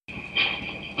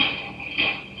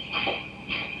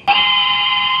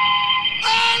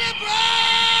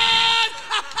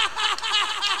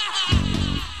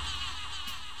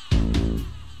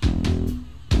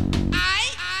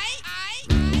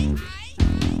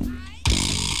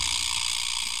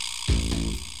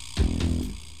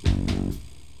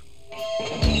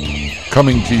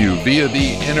Coming to you via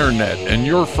the internet and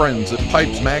your friends at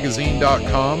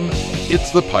pipesmagazine.com,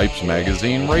 it's the Pipes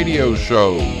Magazine Radio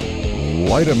Show.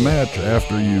 Light a match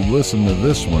after you listen to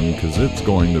this one, because it's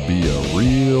going to be a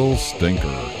real stinker.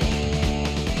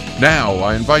 Now,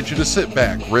 I invite you to sit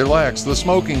back, relax, the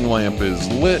smoking lamp is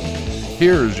lit.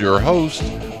 Here's your host,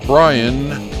 Brian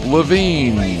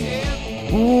Levine.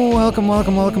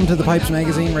 Welcome to the Pipes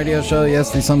Magazine Radio Show.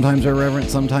 Yes, the sometimes irreverent,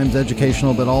 sometimes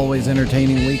educational, but always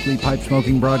entertaining weekly pipe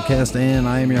smoking broadcast. And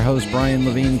I am your host, Brian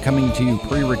Levine, coming to you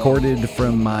pre-recorded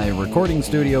from my recording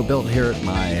studio built here at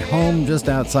my home just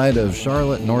outside of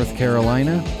Charlotte, North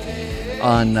Carolina.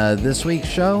 On this week's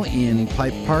show, in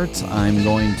Pipe Parts, I'm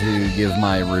going to give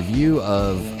my review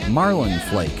of Marlin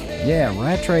Flake. Yeah,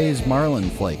 Rattray's Marlin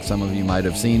Flake. Some of you might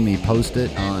have seen me post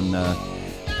it on...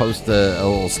 post a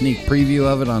little sneak preview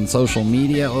of it on social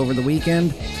media over the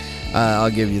weekend.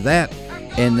 I'll give you that.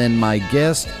 And then my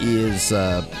guest is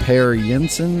Per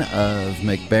Jensen of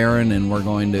Mac Baren, and we're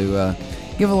going to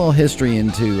give a little history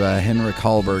into Henrik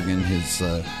Hallberg and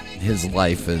his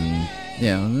life,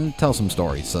 and tell some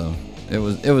stories. So it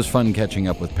was fun catching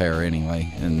up with Per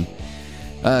anyway, and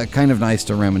kind of nice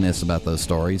to reminisce about those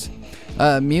stories.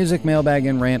 Music, mailbag,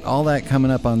 and rant, all that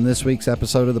coming up on this week's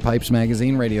episode of the Pipes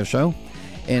Magazine Radio Show.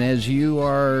 And as you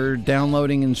are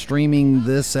downloading and streaming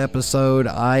this episode,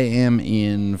 I am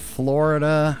in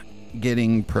Florida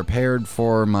getting prepared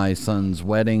for my son's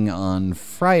wedding on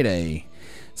Friday.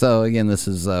 So again, this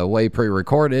is way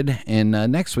pre-recorded, and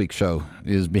next week's show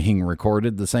is being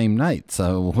recorded the same night.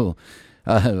 So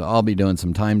I'll be doing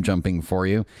some time jumping for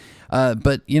you.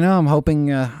 But, I'm hoping,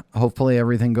 hopefully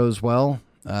everything goes well.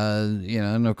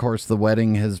 And of course the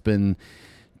wedding has been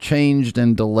changed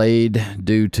and delayed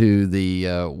due to the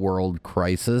world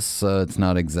crisis, so it's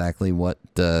not exactly what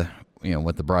the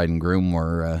bride and groom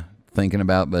were thinking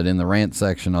about. But in the rant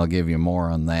section, I'll give you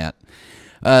more on that.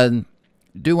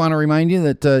 Do want to remind you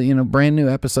that brand new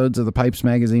episodes of the Pipes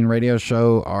Magazine Radio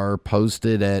Show are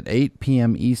posted at 8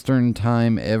 p.m. Eastern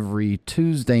Time every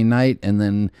Tuesday night, and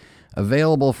then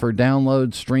available for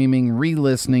download, streaming,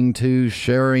 re-listening to,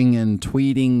 sharing, and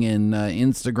tweeting and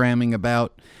Instagramming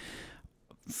about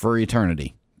for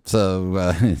eternity.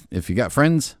 So if you got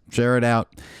friends, share it out.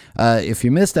 If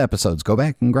you missed episodes, go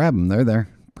back and grab them. They're there.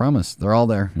 Promise. They're all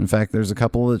there. In fact, there's a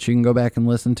couple that you can go back and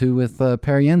listen to with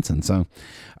Per Jensen. So,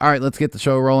 all right, let's get the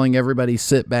show rolling. Everybody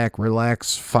sit back,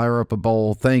 relax, fire up a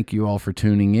bowl. Thank you all for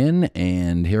tuning in,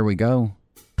 and here we go.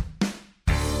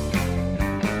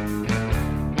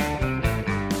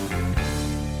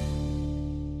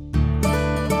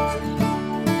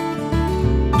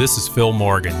 This is Phil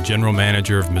Morgan, General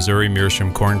Manager of Missouri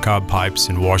Meerschaum Corncob Pipes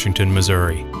in Washington,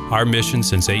 Missouri. Our mission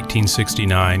since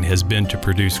 1869 has been to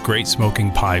produce great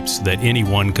smoking pipes that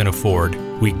anyone can afford.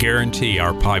 We guarantee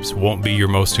our pipes won't be your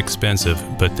most expensive,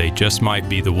 but they just might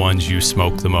be the ones you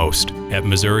smoke the most. At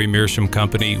Missouri Meerschaum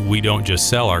Company, we don't just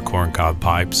sell our corncob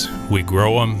pipes. We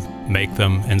grow them, make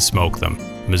them, and smoke them.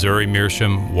 Missouri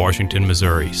Meerschaum, Washington,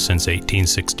 Missouri, since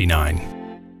 1869.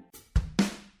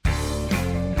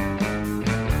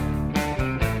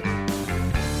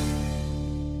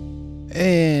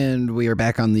 And we are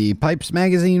back on the Pipes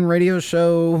Magazine Radio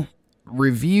Show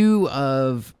review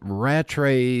of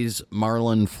Rattray's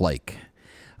Marlin Flake.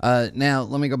 Now,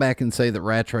 let me go back and say that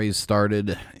Rattray's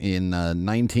started in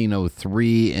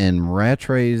 1903, and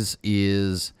Rattray's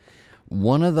is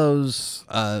one of those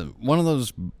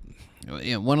blenders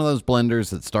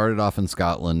that started off in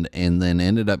Scotland and then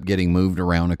ended up getting moved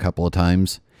around a couple of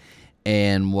times.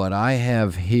 And what I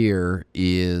have here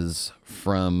is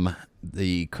from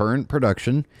the current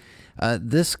production.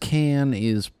 This can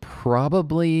is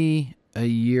probably a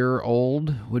year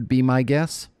old, would be my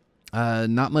guess.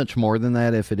 Not much more than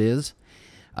that if it is.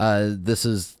 This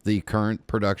is the current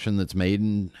production that's made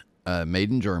in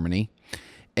Germany,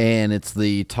 and it's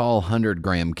the tall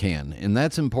 100-gram can. And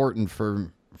that's important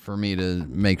for me to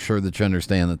make sure that you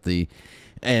understand that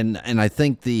and I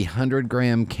think the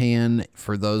 100-gram can,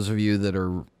 for those of you that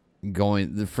are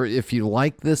if you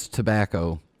like this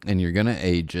tobacco and you're going to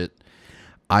age it,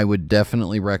 I would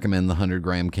definitely recommend the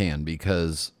 100-gram can,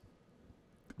 because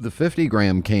the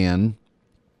 50-gram can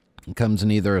comes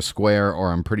in either a square,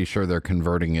 or I'm pretty sure they're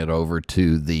converting it over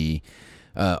to the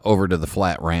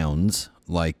flat rounds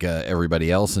like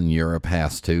everybody else in Europe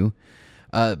has to.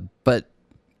 But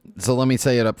so let me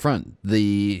say it up front.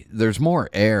 There's more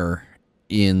air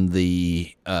in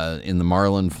the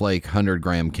Marlin Flake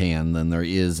 100-gram can than there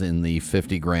is in the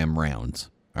 50-gram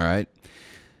rounds. All right.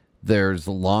 There's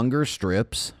longer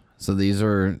strips. So these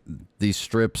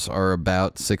strips are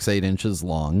about 6-8 inches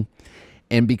long.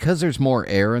 And because there's more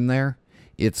air in there,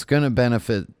 it's going to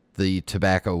benefit the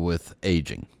tobacco with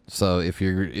aging. So if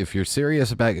you're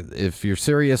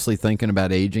seriously thinking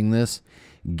about aging this,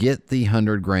 get the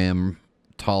 100-gram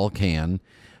tall can.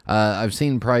 I've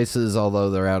seen prices, although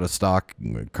they're out of stock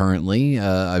currently.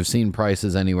 I've seen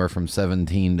prices anywhere from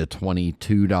 $17 to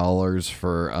 $22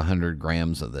 for 100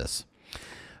 grams of this.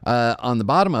 On the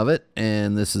bottom of it,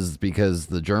 and this is because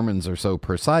the Germans are so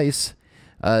precise,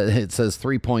 it says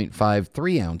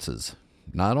 3.53 ounces.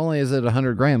 Not only is it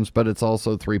 100 grams, but it's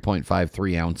also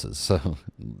 3.53 ounces. So,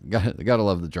 gotta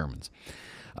love the Germans.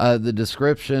 The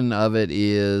description of it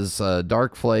is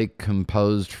dark flake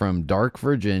composed from dark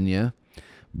Virginia,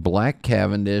 black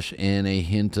Cavendish, and a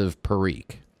hint of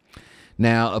Perique.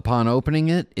 Now, upon opening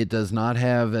it, it does not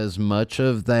have as much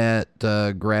of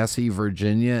that grassy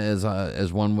Virginia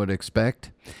as one would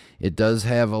expect. It does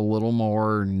have a little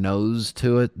more nose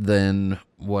to it than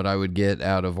what I would get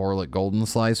out of Orlik Golden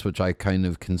Slice, which I kind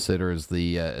of consider as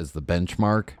the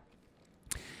benchmark.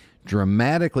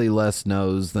 Dramatically less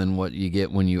nose than what you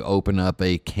get when you open up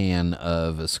a can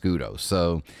of Escudo.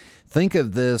 So think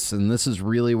of this, and this is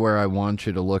really where I want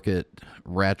you to look at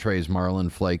Rattray's Marlin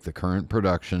Flake, the current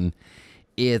production.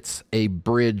 It's a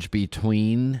bridge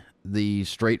between the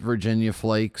straight Virginia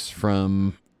flakes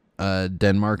from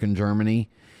Denmark and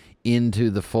Germany into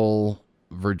the full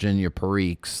Virginia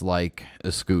Periques like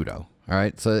Escudo. All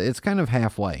right, so it's kind of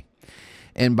halfway.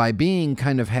 And by being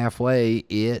kind of halfway,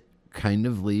 it kind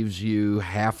of leaves you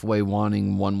halfway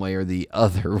wanting one way or the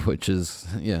other, which is,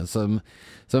 so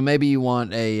maybe you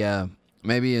want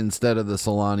maybe instead of the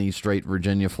Solani straight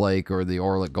Virginia flake or the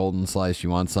Orlik Golden Slice, you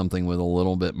want something with a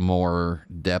little bit more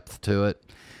depth to it.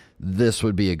 This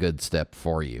would be a good step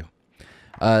for you.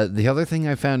 The other thing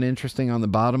I found interesting on the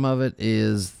bottom of it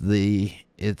is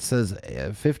it says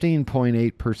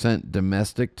 15.8%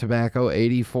 domestic tobacco,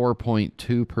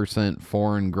 84.2%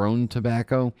 foreign grown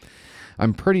tobacco.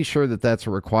 I'm pretty sure that that's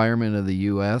a requirement of the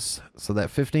U.S. So that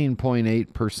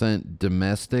 15.8%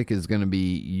 domestic is going to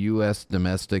be U.S.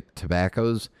 domestic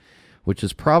tobaccos, which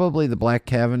is probably the Black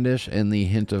Cavendish and the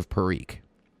hint of Perique.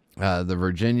 The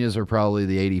Virginias are probably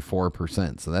the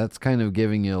 84%. So that's kind of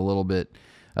giving you a little bit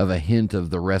of a hint of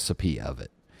the recipe of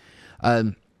it.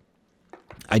 I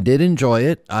did enjoy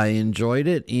it. I enjoyed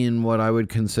it in what I would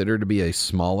consider to be a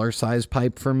smaller size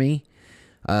pipe for me.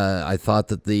 I thought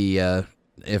that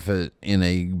in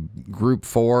a group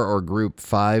 4 or group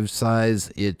 5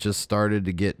 size, it just started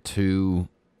to get too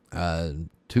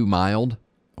mild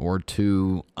or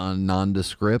too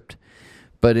nondescript.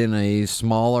 But in a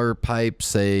smaller pipe,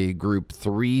 say group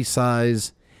 3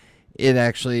 size, it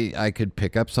actually, I could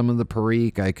pick up some of the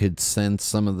Perique. I could sense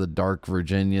some of the dark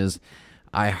Virginias.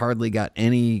 I hardly got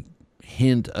any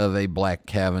hint of a Black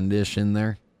Cavendish in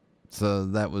there. So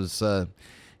that was,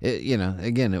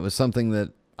 again, it was something that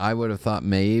I would have thought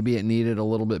maybe it needed a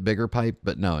little bit bigger pipe,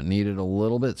 but no, it needed a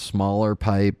little bit smaller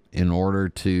pipe in order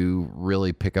to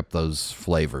really pick up those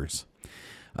flavors.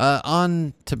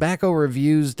 On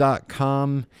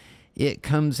tobaccoreviews.com, it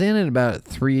comes in at about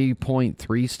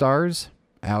 3.3 stars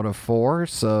out of 4.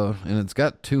 So, and it's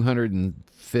got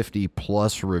 250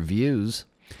 plus reviews.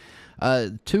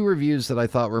 2 reviews that I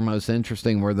thought were most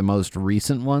interesting were the most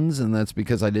recent ones, and that's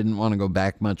because I didn't want to go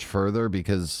back much further,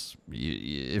 because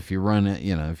if you run it,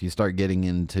 if you start getting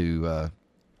into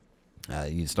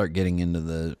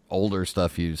the older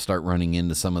stuff, you start running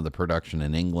into some of the production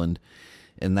in England,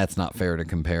 and that's not fair to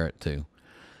compare it to.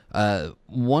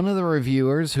 One of the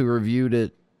reviewers who reviewed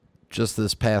it just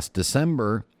this past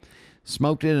December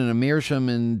smoked it in a meerschaum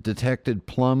and detected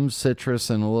plum, citrus,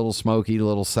 and a little smoky,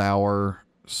 little sour,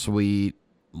 sweet,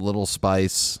 little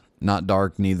spice, not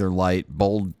dark, neither light,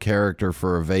 bold character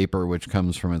for a vapor which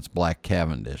comes from its Black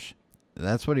Cavendish.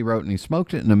 That's what he wrote, and he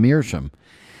smoked it in a meerschaum.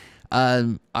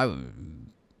 I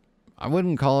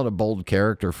wouldn't call it a bold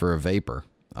character for a vapor.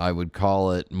 I would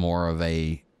call it more of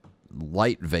a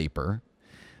light vapor.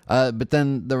 But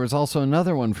then there was also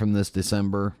another one from this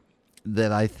December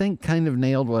that I think kind of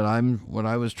nailed what I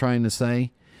was trying to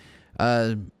say.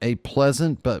 A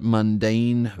pleasant but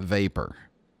mundane vapor.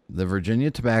 The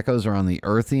Virginia tobaccos are on the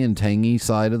earthy and tangy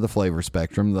side of the flavor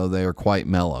spectrum, though they are quite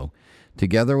mellow.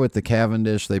 Together with the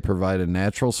Cavendish, they provide a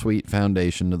natural sweet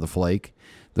foundation to the flake.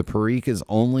 The Perique is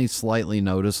only slightly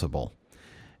noticeable.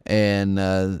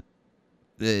 And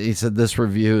he said this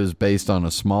review is based on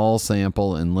a small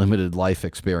sample and limited life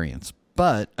experience.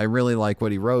 But I really like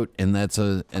what he wrote, and that's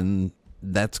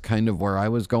kind of where I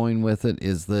was going with it,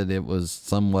 is that it was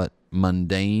somewhat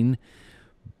mundane,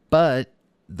 but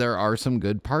there are some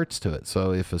good parts to it.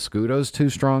 So if Escudo's too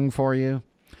strong for you,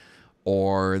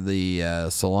 or the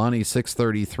Solani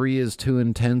 633 is too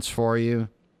intense for you,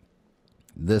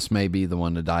 this may be the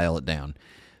one to dial it down.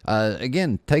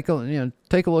 Again, take a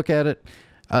look at it.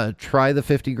 Try the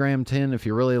 50-gram tin if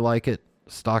you really like it.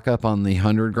 Stock up on the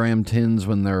 100-gram tins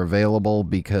when they're available,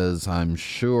 because I'm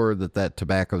sure that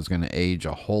tobacco is going to age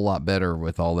a whole lot better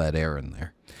with all that air in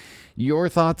there. Your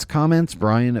thoughts, comments,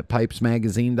 Brian at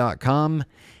pipesmagazine.com.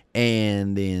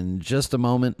 And in just a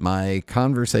moment, my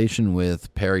conversation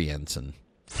with Per Jensen.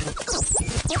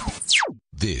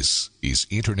 This is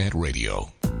Internet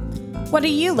Radio. What are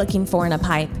you looking for in a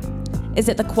pipe? Is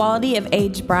it the quality of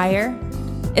aged briar?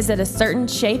 Is it a certain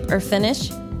shape or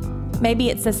finish? Maybe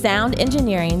it's the sound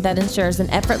engineering that ensures an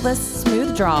effortless,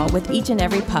 smooth draw with each and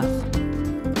every puff.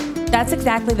 That's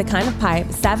exactly the kind of pipe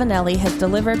Savinelli has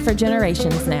delivered for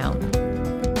generations now.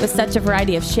 With such a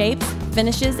variety of shapes,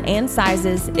 finishes, and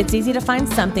sizes, it's easy to find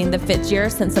something that fits your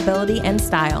sensibility and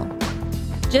style.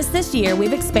 Just this year,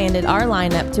 we've expanded our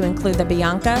lineup to include the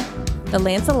Bianca, the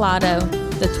Lancelotto,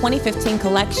 the 2015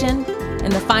 collection,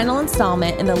 and the final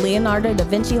installment in the Leonardo da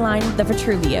Vinci line, the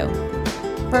Vitruvio.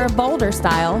 For a bolder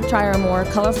style, try our more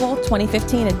colorful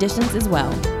 2015 editions as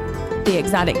well. The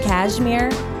exotic cashmere,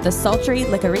 the sultry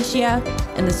licoricia,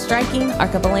 and the striking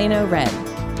arcobaleno red.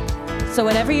 So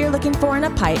whatever you're looking for in a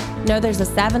pipe, know there's a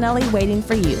Savinelli waiting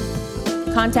for you.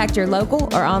 Contact your local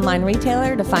or online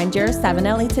retailer to find your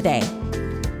Savinelli today.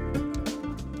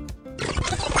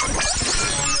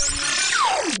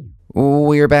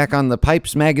 We are back on the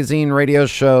Pipes Magazine radio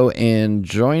show, and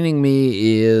joining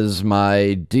me is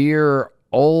my dear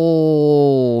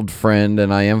old friend,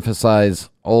 and I emphasize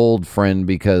old friend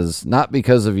because not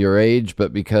because of your age,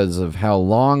 but because of how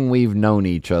long we've known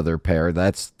each other, Per.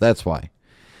 That's why.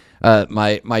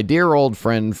 My dear old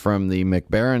friend from the Mac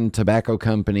Baren Tobacco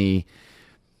Company,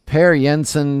 Per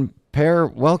Jensen. Per,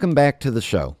 welcome back to the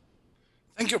show.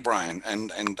 Thank you, Brian,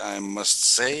 and I must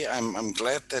say I'm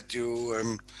glad that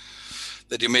you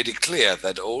made it clear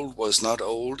that old was not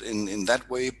old in that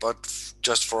way, but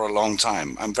just for a long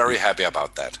time. I'm very happy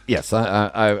about that. Yes,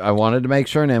 I wanted to make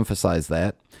sure and emphasize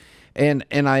that. And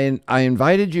I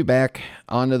invited you back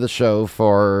onto the show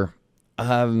for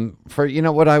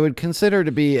what I would consider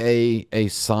to be a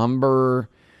somber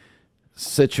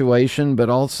situation, but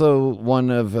also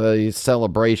one of a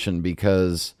celebration,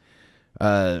 because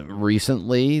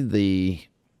recently the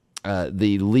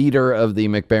leader of the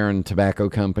Mac Baren Tobacco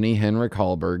Company, Henrik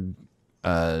Hallberg,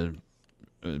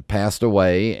 passed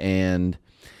away, and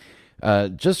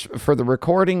just for the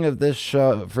recording of this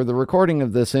show, for the recording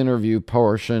of this interview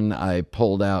portion, I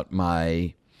pulled out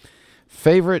my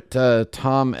favorite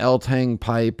Tom Eltang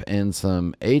pipe and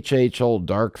some H.H. Old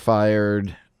Dark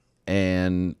Fired,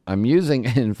 and I'm using,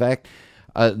 in fact,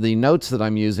 the notes that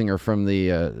I'm using are from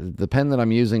the pen that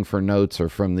I'm using for notes are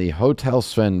from the Hotel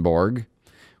Svenborg,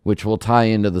 which will tie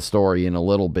into the story in a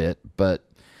little bit. But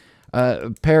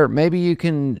Per, maybe you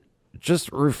can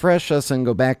just refresh us and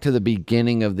go back to the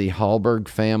beginning of the Hallberg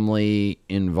family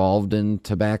involved in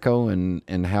tobacco,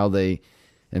 and how they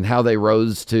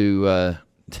rose to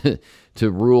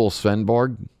rule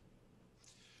Svenborg.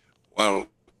 Well,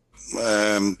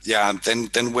 then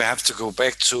we have to go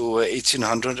back to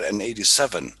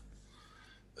 1887,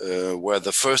 where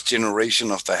the first generation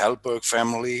of the Hallberg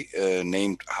family,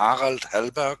 named Harald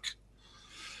Hallberg,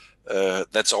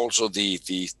 that's also the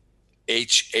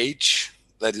HH.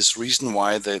 That is reason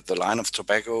why the line of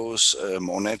tobaccos,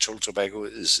 more natural tobacco,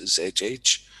 is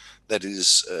HH. That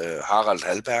is Harald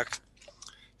Hallberg,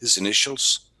 his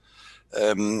initials.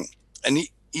 And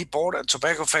he bought a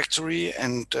tobacco factory,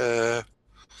 and they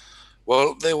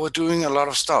were doing a lot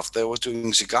of stuff. They were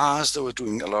doing cigars, they were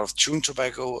doing a lot of chewing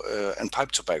tobacco, and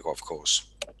pipe tobacco, of course.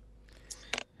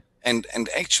 And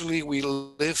actually, we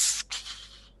lived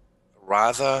a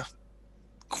rather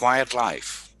quiet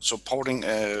life, supporting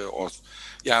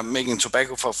making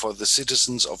tobacco for the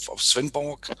citizens of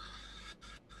Svendborg.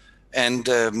 And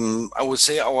I would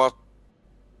say our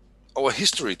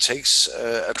history takes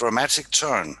a dramatic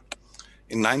turn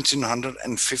in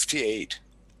 1958,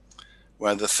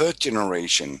 where the third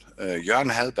generation,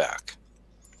 Jørgen Hallberg,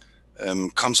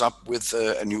 comes up with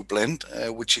a new blend,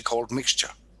 which he called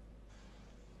Mixture.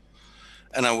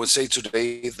 And I would say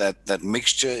today that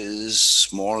Mixture is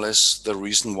more or less the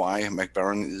reason why Mac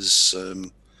Baren is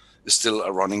still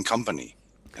a running company,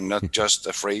 and not just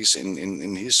a phrase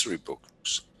in history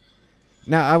books.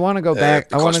 Now I want to go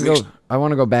back. I want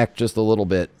to go back just a little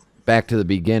bit, back to the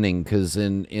beginning, because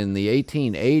in the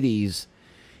 1880s,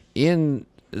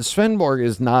 Svendborg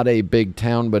is not a big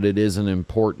town, but it is an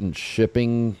important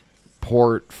shipping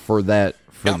port for the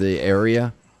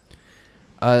area.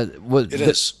 It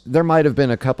is. There might have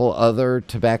been a couple other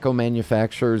tobacco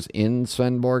manufacturers in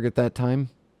Svendborg at that time.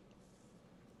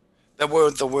 There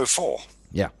were four.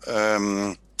 Yeah.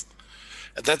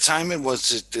 At that time, it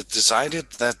was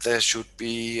decided that there should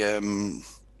be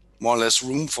more or less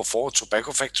room for 4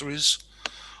 tobacco factories.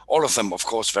 All of them, of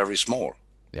course, very small.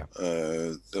 Yeah.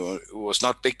 It was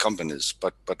not big companies,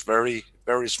 but very,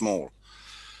 very small.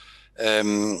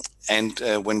 And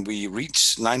when we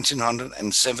reached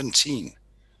 1917,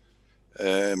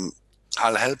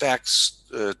 Carl Hallberg's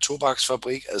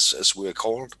Tobaksfabrik, as we were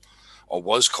called, or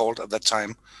was called at that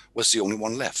time, was the only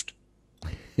one left.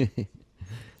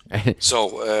 So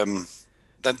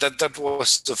that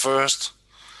was the first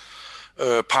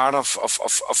part of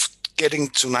getting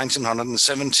to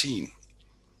 1917.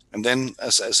 And then,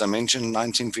 as I mentioned,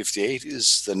 1958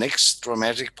 is the next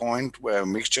dramatic point where a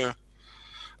mixture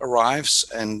arrives,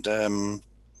 and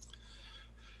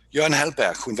Jørgen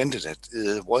Hallberg, who invented it,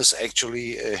 was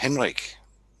actually Henrik,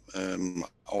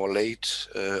 our late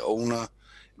owner.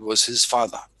 It was his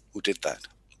father who did that.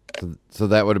 So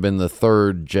that would have been the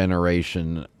third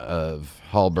generation of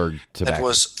Hallberg tobacco. That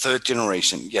was third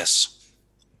generation, yes.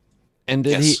 And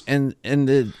did yes. he and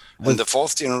the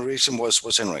fourth generation was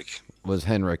Henrik. Was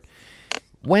Henrik.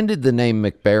 When did the name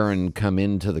Mac Baren come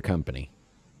into the company?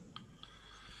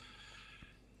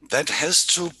 That has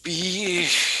to be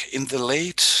in the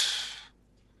late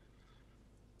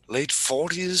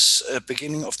 40s,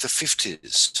 beginning of the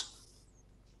 50s.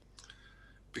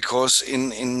 Because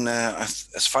in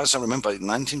as far as I remember, in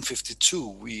 1952,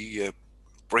 we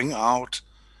bring out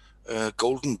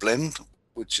Golden Blend,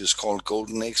 which is called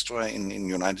Golden Extra in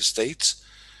United States,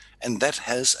 and that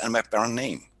has a Mac Baren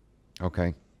name.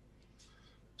 Okay.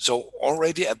 So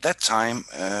already at that time,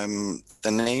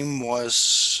 the name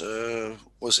was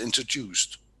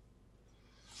introduced.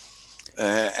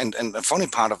 And the funny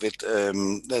part of it,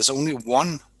 there's only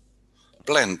one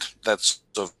blend that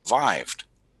survived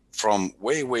from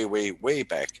way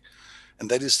back, and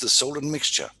that is the Solent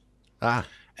mixture.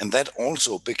 And that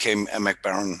also became a Mac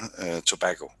Baren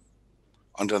tobacco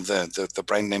under the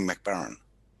brand name Mac Baren.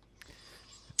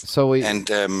 So we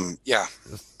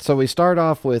So we start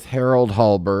off with Harold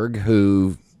Hallberg,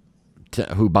 who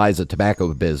buys a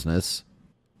tobacco business,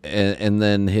 and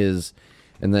then his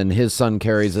son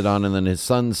carries it on, and then his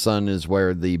son's son is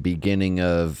where the beginning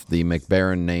of the Mac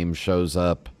Baren name shows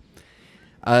up.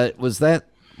 Was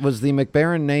the Mac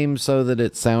Baren name so that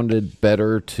it sounded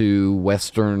better to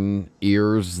Western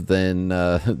ears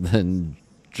than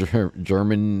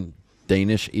German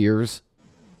Danish ears?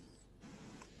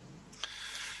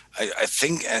 I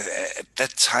think at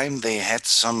that time they had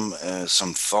some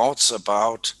thoughts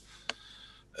about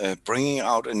bringing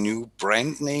out a new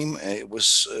brand name. It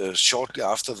was shortly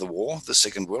after the war, the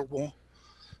Second World War,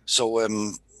 so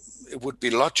it would be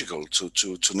logical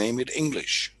to name it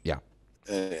English. Yeah,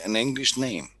 an English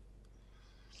name,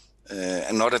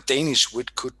 and not a Danish,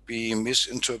 which could be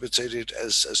misinterpreted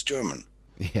as German.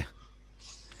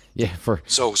 Yeah.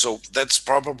 So that's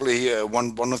probably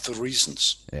one of the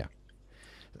reasons. Yeah.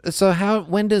 So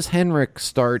when does Henrik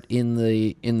start in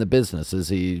the business? Does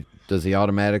he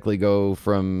automatically go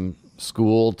from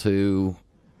school to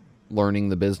learning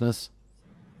the business?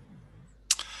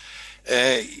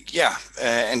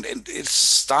 And it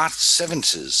starts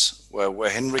 70s where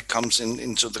Henrik comes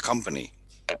into the company,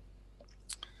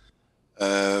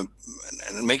 and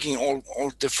making all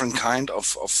different kind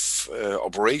of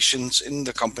operations in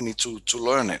the company to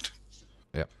learn it.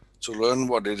 To learn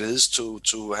what it is to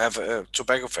have a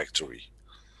tobacco factory.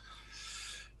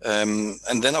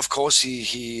 And then, of course,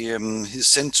 he's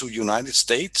sent to United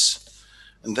States,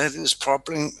 and that is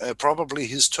probably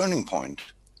his turning point,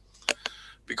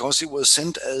 because he was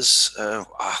sent as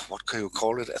what can you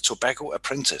call it, a tobacco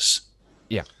apprentice.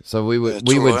 Yeah. So we would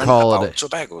call it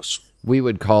tobaccos. We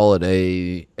would call it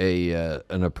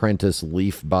an apprentice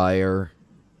leaf buyer.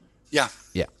 Yeah.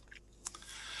 Yeah.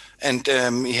 And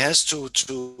he has to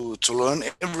learn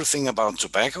everything about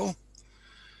tobacco.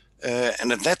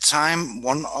 And at that time,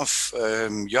 one of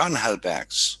Jørgen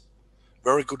Hallberg's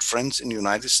very good friends in the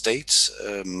United States,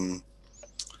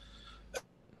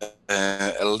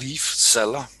 a leaf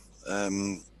seller,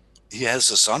 he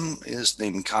has a son, his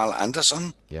name Carl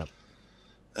Anderson. Yeah.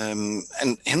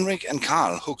 And Henrik and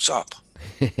Carl hooks up.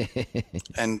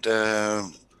 And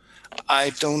I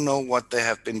don't know what they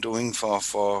have been doing for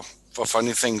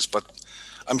funny things, but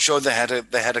I'm sure they had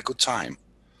a good time.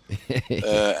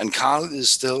 And Carl is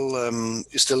still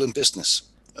in business,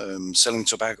 selling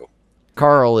tobacco.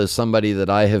 Carl is somebody that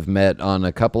I have met on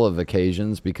a couple of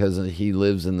occasions because he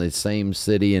lives in the same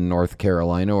city in North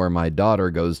Carolina where my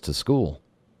daughter goes to school.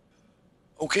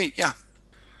 Okay, yeah.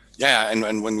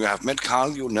 And when you have met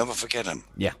Carl, you'll never forget him.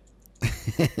 Yeah.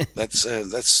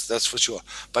 That's for sure.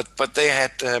 But they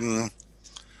had a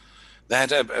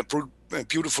a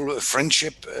beautiful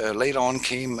friendship. Later on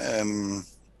came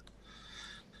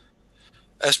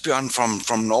Asbjørn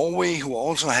from Norway, who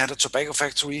also had a tobacco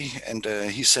factory, and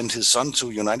he sent his son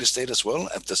to United States as well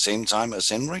at the same time as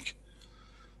Henrik.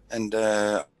 And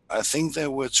I think they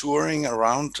were touring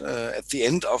around at the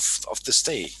end of the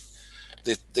stay.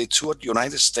 They toured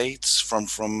United States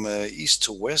from east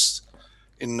to west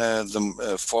in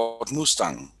the Ford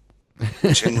Mustang,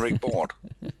 which Henrik bought.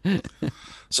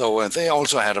 So they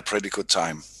also had a pretty good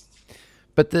time.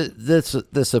 But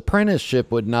this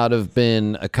apprenticeship would not have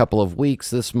been a couple of weeks.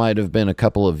 This might have been a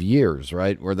couple of years,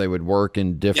 right? Where they would work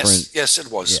in different... Yes,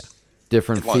 it was.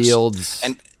 Different fields.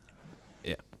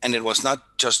 And it was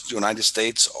not just United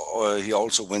States. He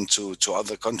also went to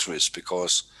other countries,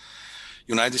 because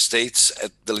United States,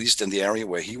 at the least in the area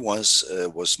where he was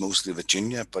mostly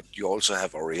Virginia, but you also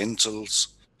have Orientals.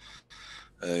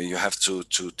 You have to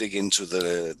dig into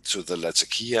the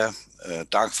Latakia,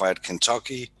 Dark-Fired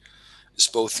Kentucky. It's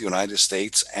both the United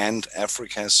States and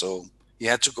Africa, so he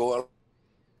had to go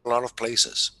a lot of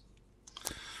places.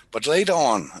 But later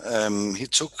on, he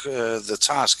took the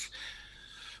task.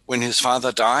 When his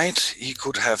father died, he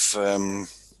could have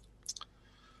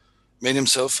made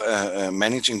himself a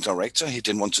managing director. He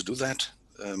didn't want to do that.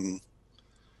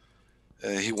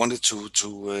 He wanted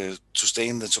to stay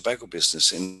in the tobacco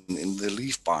business, in the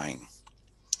leaf buying.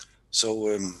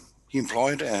 So he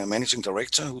employed a managing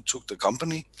director who took the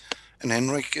company, and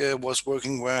Henrik was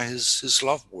working where his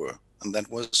love were, and that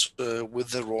was with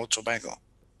the raw tobacco.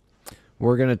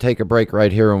 We're going to take a break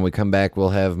right here. When we come back, we'll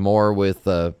have more with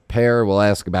Per. We'll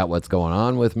ask about what's going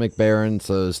on with Mac Baren,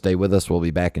 so stay with us. We'll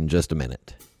be back in just a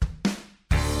minute.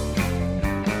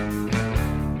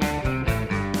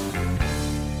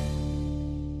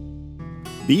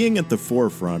 Being at the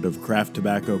forefront of craft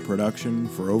tobacco production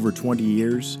for over 20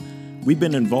 years, we've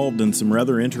been involved in some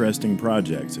rather interesting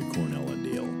projects at Cornell &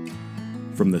 Deal.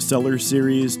 From the Cellar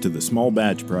Series to the Small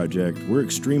Batch Project, we're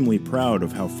extremely proud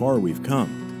of how far we've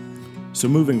come. So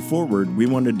moving forward, we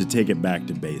wanted to take it back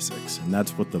to basics, and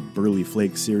that's what the Marlin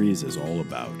Flake series is all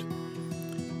about.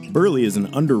 Burley is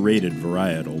an underrated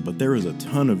varietal, but there is a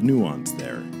ton of nuance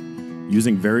there.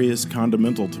 Using various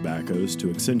condimental tobaccos to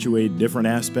accentuate different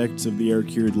aspects of the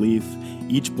air-cured leaf,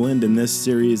 each blend in this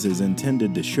series is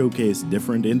intended to showcase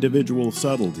different individual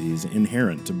subtleties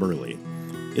inherent to Burley.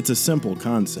 It's a simple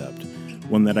concept,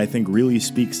 one that I think really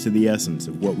speaks to the essence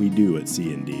of what we do at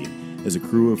C&D as a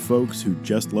crew of folks who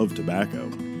just love tobacco.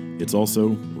 It's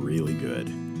also really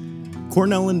good.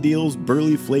 Cornell & Deal's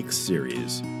Marlin Flake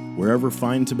series, wherever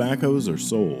fine tobaccos are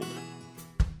sold.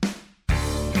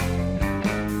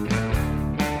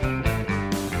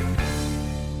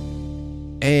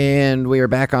 And we are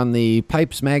back on the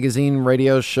Pipes Magazine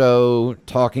radio show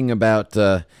talking about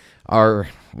our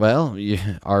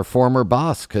former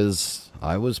boss, because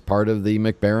I was part of the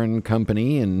Mac Baren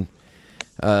company, and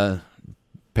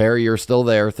Per, you're still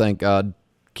there, thank God.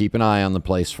 Keep an eye on the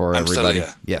place for everybody. Still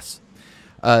here. Yes.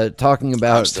 Talking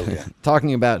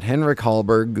about Henrik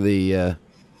Hallberg,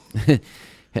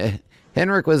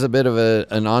 Henrik was a bit of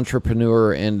an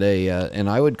entrepreneur and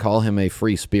I would call him a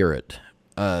free spirit.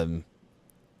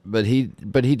 But he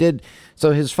did,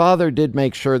 so his father did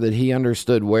make sure that he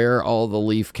understood where all the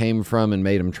leaf came from and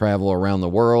made him travel around the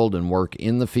world and work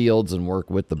in the fields and work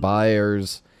with the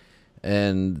buyers.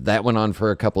 And that went on for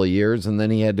a couple of years, and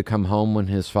then he had to come home when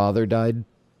his father died.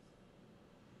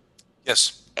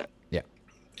 Yes. Yeah.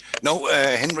 No,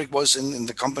 Henrik was in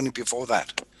the company before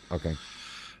that. Okay.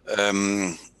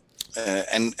 And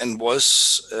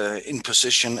was in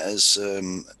position as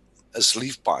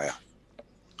leaf buyer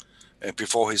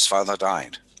before his father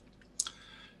died.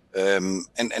 And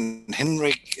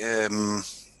Henrik,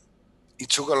 he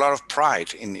took a lot of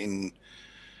pride in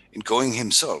going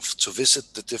himself to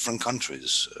visit the different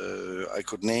countries. I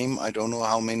could name, I don't know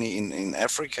how many in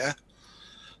Africa,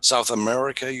 South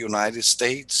America, United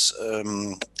States,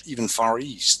 even Far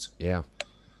East. Yeah.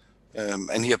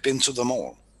 And he had been to them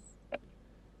all.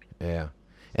 Yeah.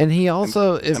 And he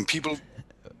also... And people...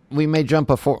 We may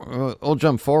we'll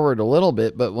jump forward a little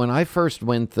bit, but when I first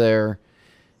went there,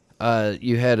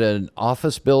 you had an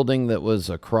office building that was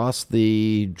across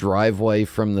the driveway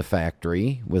from the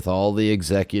factory with all the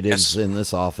executives in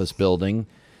this office building.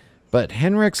 But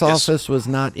Henrik's office was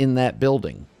not in that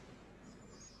building.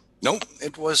 No,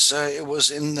 it was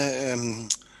in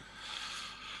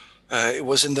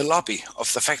the lobby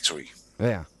of the factory.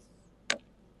 Yeah.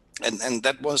 And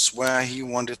that was where he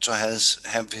wanted to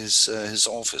have his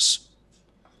office.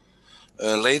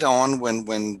 Later on,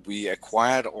 when we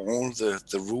acquired all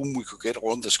the room we could get,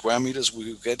 all the square meters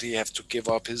we could get, he had to give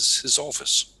up his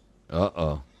office.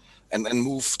 Uh-oh. And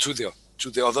move to to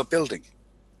the other building.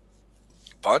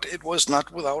 But it was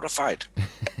not without a fight.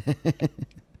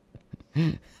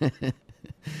 And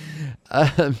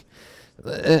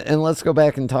let's go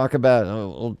back and talk about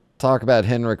we'll talk about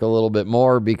Henrik a little bit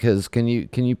more, because can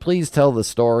you please tell the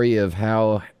story of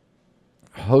how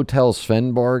Hotel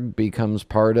Svendborg becomes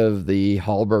part of the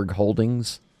Hallberg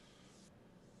Holdings?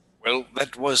 Well,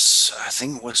 that was, I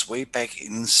think it was way back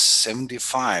in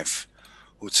 75.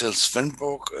 Hotel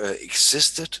Svendborg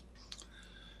existed.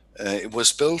 It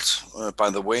was built,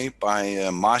 by the way, by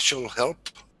Marshall Help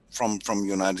from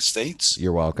United States.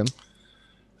 You're welcome.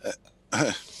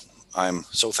 I'm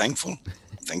so thankful.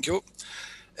 Thank you.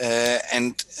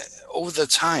 And over the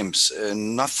times,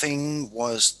 nothing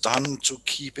was done to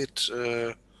keep it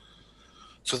to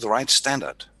the right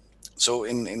standard. So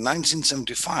in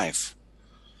 1975,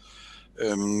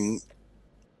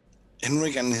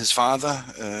 Henrik and his father,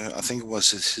 I think it was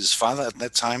his father at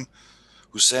that time,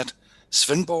 who said,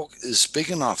 Svendborg is big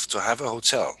enough to have a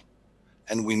hotel,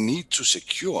 and we need to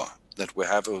secure that we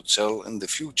have a hotel in the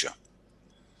future.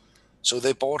 So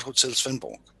they bought Hotel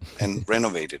Svendborg and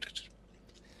renovated it.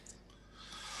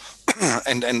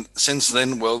 and since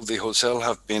then, well, the hotel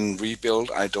have been rebuilt,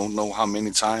 I don't know how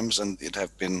many times, and it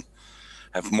have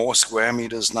more square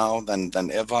meters now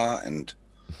than ever, and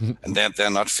they're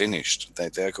not finished.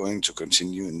 They're going to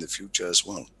continue in the future as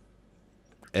well.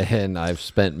 And I've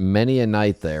spent many a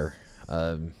night there.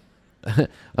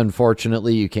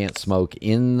 Unfortunately, you can't smoke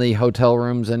in the hotel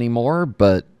rooms anymore,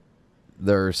 but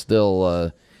there's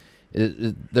still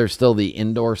the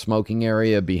indoor smoking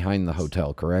area behind the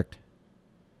hotel, correct?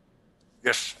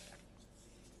 Yes.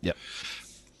 Yep.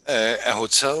 A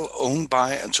hotel owned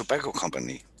by a tobacco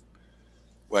company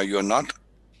where you're not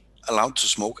allowed to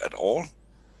smoke at all,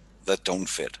 that don't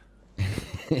fit.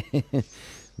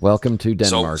 Welcome to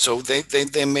Denmark. So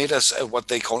they made us what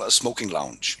they call a smoking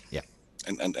lounge. Yeah.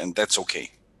 And that's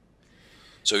okay.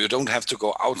 So you don't have to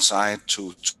go outside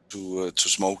to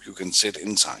smoke. You can sit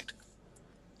inside.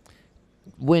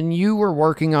 When you were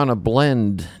working on a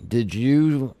blend, did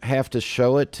you have to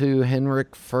show it to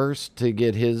Henrik first to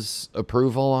get his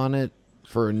approval on it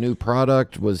for a new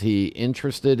product? Was he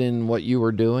interested in what you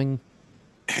were doing?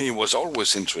 He was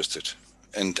always interested.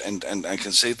 And I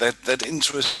can say that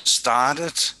interest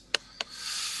started,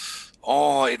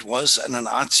 it was at an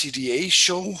RTDA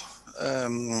show,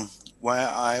 where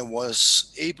I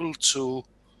was able to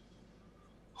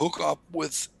hook up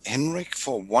with Henrik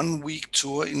for 1 week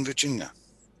tour in Virginia.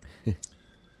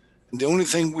 And the only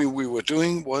thing we were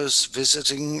doing was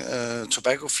visiting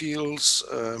tobacco fields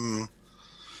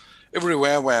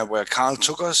everywhere where Carl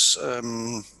took us,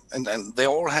 and they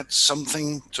all had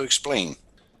something to explain.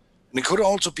 And it could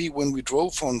also be when we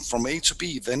drove from A to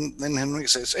B, then Henrik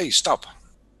says, hey, stop.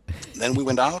 Then we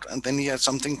went out, and then he had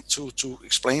something to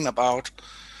explain about.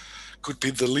 Could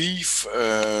be the leaf.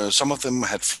 Some of them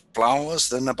had flowers,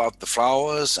 then about the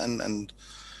flowers and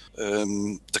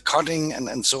the cutting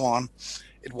and so on.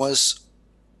 It was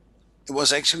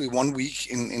actually 1 week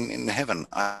in heaven.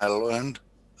 I learned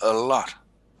a lot.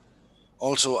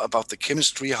 Also about the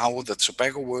chemistry, how the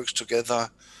tobacco works together,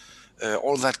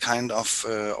 all that kind of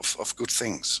good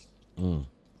things. Mm.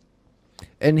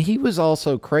 And he was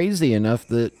also crazy enough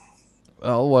that,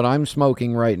 well, what I'm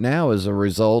smoking right now is a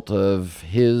result of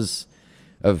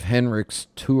Henrik's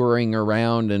touring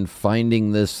around and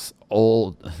finding this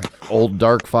old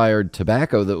dark-fired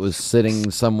tobacco that was sitting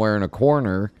somewhere in a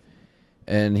corner,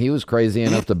 and he was crazy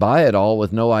enough to buy it all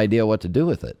with no idea what to do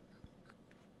with it.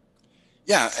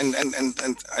 Yeah, and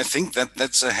I think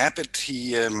that's a habit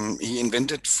he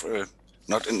invented,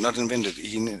 not invented,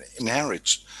 he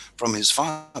inherited from his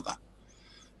father.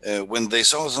 When they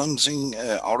saw something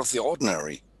out of the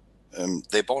ordinary,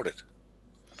 they bought it.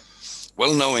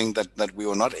 Well knowing that we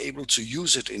were not able to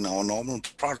use it in our normal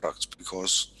products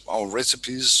because our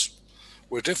recipes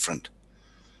were different.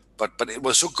 But it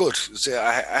was so good. So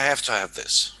I have to have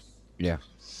this. Yeah.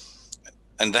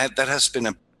 And that has been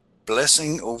a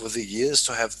blessing over the years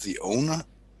to have the owner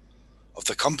of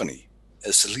the company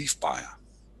as a leaf buyer.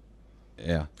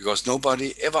 Yeah. Because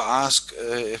nobody ever asked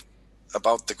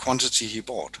about the quantity he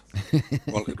bought.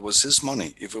 Well, it was his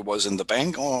money. If it was in the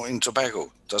bank or in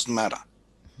tobacco, doesn't matter.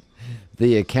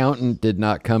 The accountant did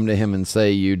not come to him and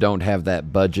say, you don't have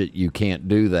that budget, you can't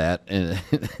do that.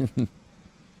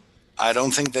 I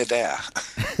don't think they dare.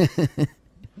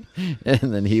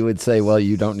 And then he would say, well,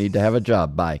 you don't need to have a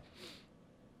job, bye.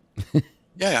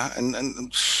 Yeah,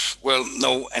 and well,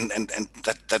 no, and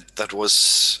that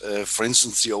was, for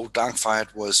instance, the old dark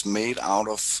fight was made out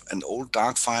of an old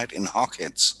dark fight in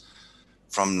Hogsheads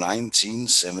from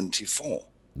 1974.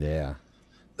 Yeah.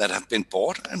 that have been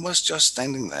bought and was just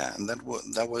standing there. And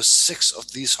there was 6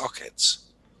 of these hockheads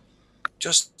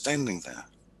just standing there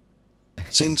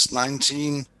since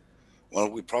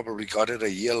we probably got it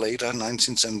a year later,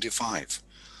 1975.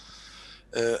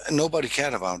 And nobody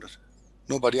cared about it.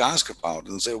 Nobody asked about it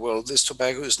and said, well, this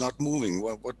tobacco is not moving.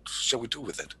 What shall we do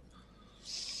with it?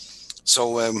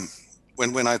 So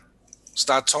when I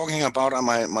start talking about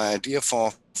my idea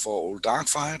for Old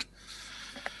Dark-Fired,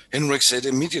 Henrik said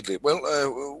immediately,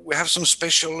 well, we have some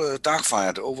special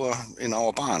Dark-Fired over in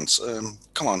our barns.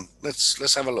 Come on,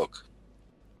 let's have a look.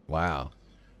 Wow.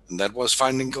 And that was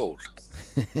finding gold.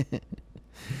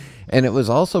 And it was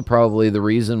also probably the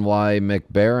reason why Mac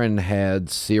Baren had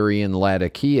Syrian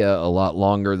Latakia a lot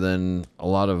longer than a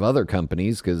lot of other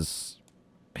companies, because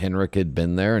Henrik had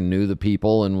been there and knew the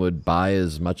people and would buy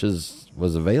as much as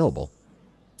was available.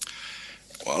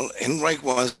 Well, Henrik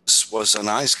was a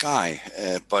nice guy,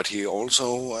 but he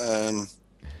also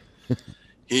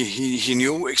he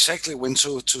knew exactly when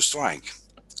to strike.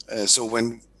 So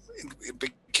when it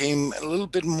became a little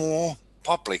bit more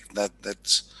public that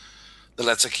the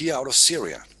Latakia out of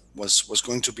Syria was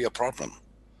going to be a problem.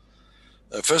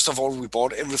 First of all, we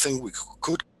bought everything we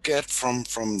could get from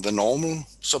the normal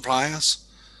suppliers,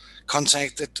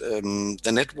 contacted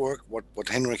the network, what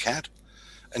Henrik had,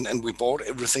 and we bought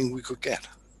everything we could get.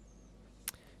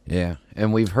 Yeah,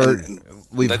 and we've heard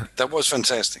that was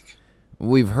fantastic.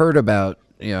 We've heard about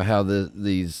how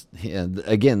these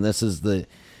again, this is the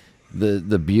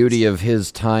beauty of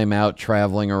his time out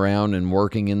traveling around and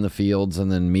working in the fields,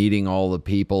 and then meeting all the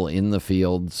people in the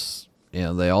fields.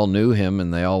 They all knew him,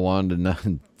 and they all wanted to know.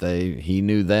 He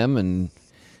knew them, and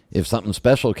if something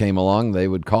special came along, they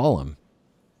would call him.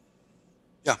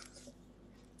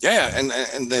 Yeah,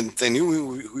 and then they knew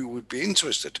we would be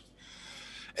interested.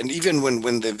 And even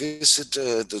when they visit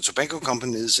the tobacco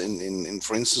companies in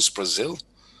for instance, Brazil,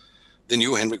 they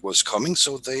knew Henrik was coming,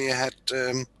 so they have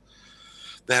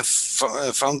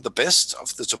found the best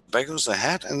of the tobaccos they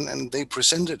had, and they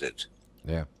presented it.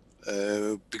 Yeah.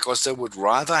 Because they would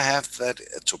rather have that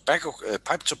a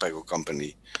pipe tobacco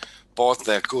company bought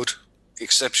their good,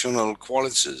 exceptional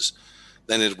qualities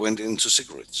than it went into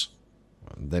cigarettes.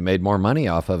 They made more money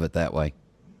off of it that way.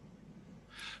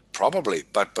 Probably,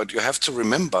 but you have to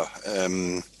remember,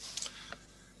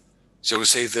 so we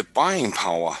say the buying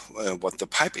power, what the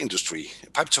pipe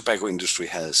tobacco industry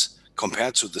has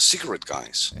compared to the cigarette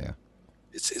guys. Yeah,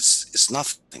 it's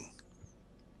nothing.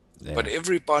 Yeah. But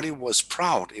everybody was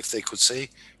proud if they could say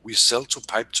we sell to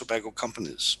pipe tobacco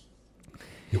companies.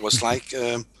 It was like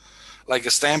a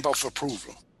stamp of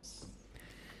approval.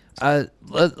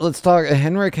 Let's talk.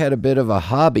 Henrik had a bit of a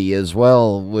hobby as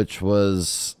well, which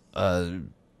was,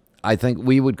 I think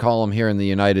we would call him here in the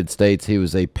United States, he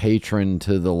was a patron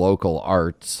to the local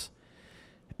arts,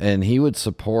 and he would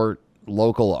support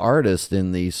local artists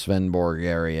in the Svendborg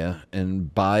area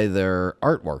and buy their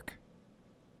artwork.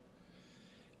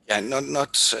 Yeah,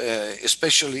 not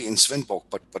especially in Svendborg,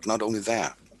 but not only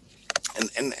there,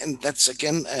 and that's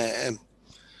again.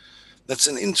 That's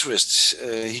an interest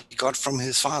he got from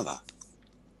his father,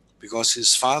 because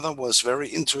his father was very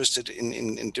interested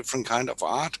in different kind of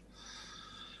art,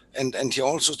 and he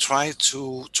also tried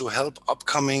to help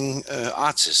upcoming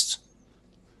artists,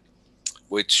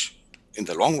 which in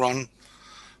the long run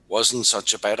wasn't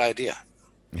such a bad idea,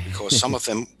 because some of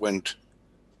them went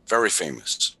very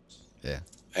famous. Yeah,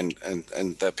 and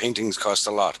their paintings cost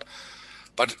a lot.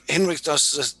 But Henrik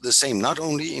does the same, not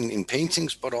only in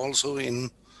paintings but also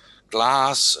in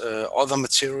glass, other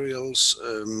materials,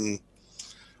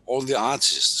 all the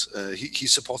artists. He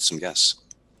supports them, yes.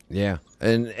 Yeah,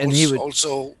 and also, he would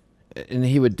also, and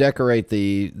he would decorate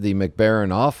the Mac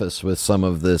Baren office with some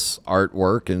of this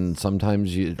artwork, and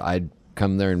sometimes I'd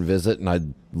come there and visit, and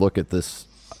I'd look at this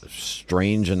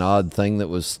strange and odd thing that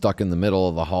was stuck in the middle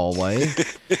of the hallway,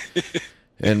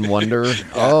 and wonder,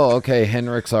 oh, okay,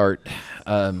 Henrik's art.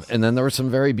 And then there were some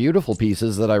very beautiful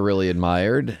pieces that I really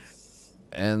admired.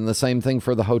 And the same thing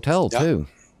for the hotel too.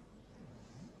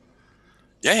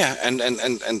 Yeah, and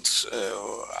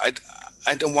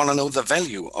I don't want to know the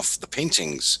value of the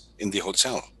paintings in the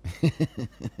hotel,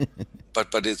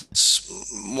 but it's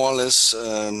more or less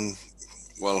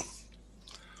well,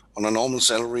 on a normal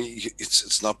salary,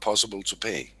 it's not possible to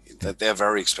pay. That they're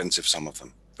very expensive. Some of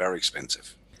them very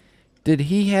expensive. Did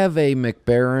he have a Mac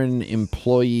Baren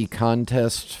employee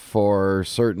contest for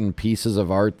certain pieces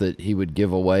of art that he would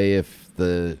give away if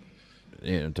to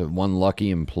one lucky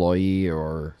employee?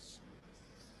 Or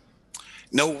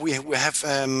no, we have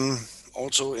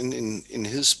also in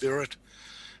his spirit,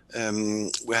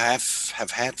 we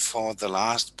have had for the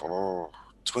last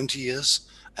 20 years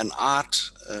an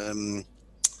art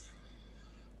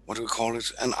what do we call it?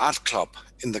 An art club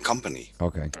in the company.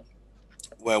 Okay.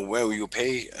 Where you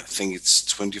pay, I think it's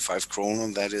 25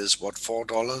 kroner. That is what,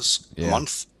 $4 a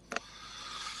month.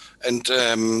 And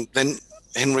then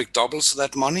Henrik doubles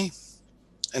that money,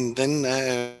 and then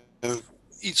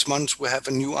each month we have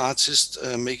a new artist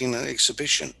making an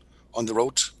exhibition on the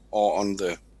road or on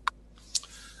the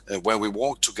where we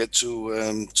walk to get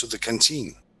to the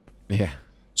canteen. Yeah.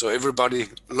 So everybody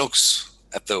looks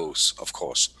at those, of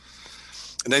course.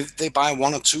 And they buy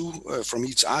one or two from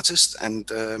each artist, and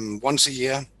once a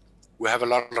year we have a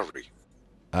lottery.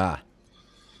 Ah.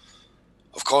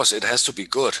 Of course, it has to be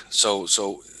good. So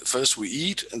first we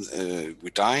eat,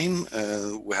 we dine,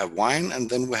 we have wine,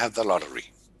 and then we have the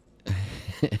lottery.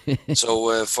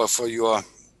 So for your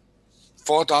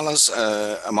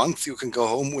 $4 a month, you can go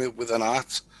home with an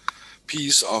art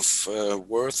piece of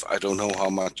worth, I don't know how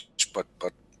much, but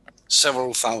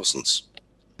several thousands.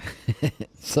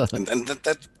 So, and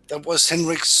that was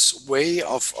Henrik's way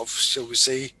of shall we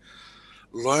say,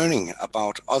 learning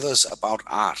about others, about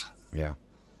art. Yeah.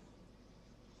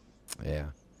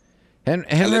 Yeah.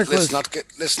 Henrik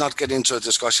let's not get into a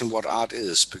discussion what art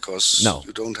is, because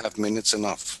you don't have minutes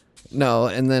enough. No,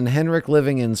 and then Henrik,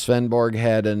 living in Svendborg,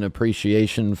 had an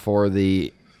appreciation for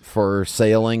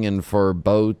sailing and for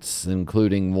boats,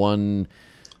 including one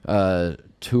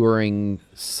touring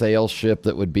sail ship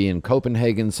that would be in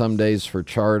Copenhagen some days for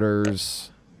charters.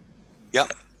 Yeah.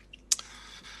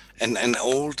 And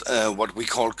old, what we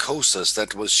call coasters,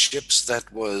 that was ships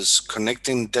that was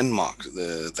connecting Denmark,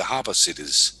 the harbor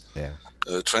cities,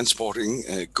 transporting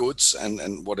goods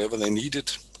and whatever they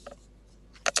needed.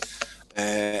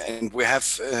 And we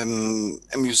have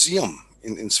a museum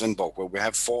in Svendborg where we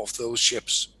have 4 of those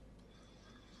ships.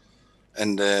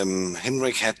 And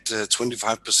Henrik had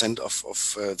 25%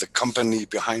 of the company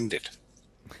behind it.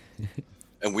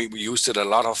 And we used it a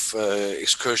lot of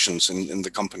excursions in the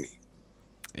company.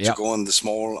 To go on the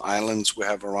small islands we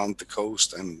have around the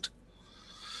coast, and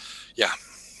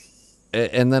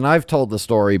And then I've told the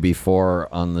story before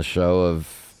on the show of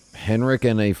Henrik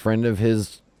and a friend of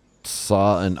his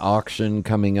saw an auction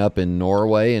coming up in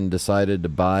Norway and decided to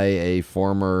buy a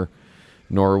former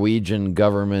Norwegian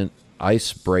government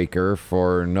icebreaker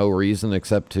for no reason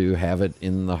except to have it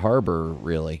in the harbor,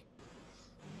 really.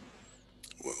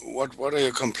 What are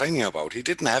you complaining about? He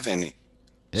didn't have any.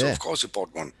 So of course he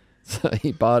bought one. So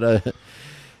he bought a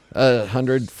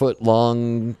 100-foot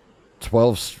long,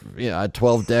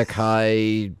 12 deck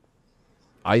high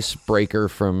icebreaker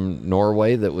from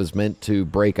Norway that was meant to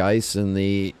break ice in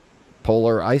the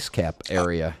polar ice cap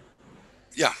area.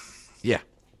 Yeah.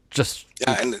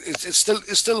 And it's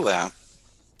still there.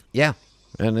 Yeah,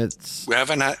 and it's we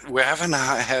haven't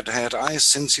had ice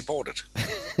since he bought it.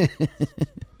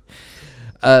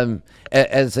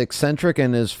 As eccentric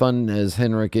and as fun as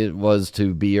Henrik it was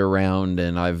to be around,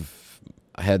 and I've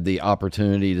had the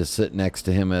opportunity to sit next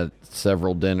to him at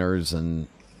several dinners, and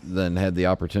then had the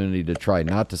opportunity to try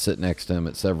not to sit next to him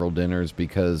at several dinners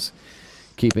because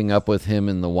keeping up with him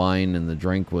in the wine and the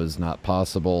drink was not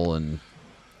possible. And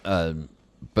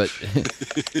but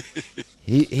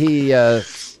he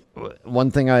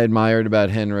one thing I admired about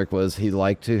Henrik was he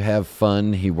liked to have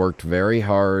fun. He worked very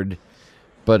hard.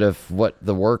 But if what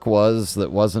the work was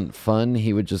that wasn't fun,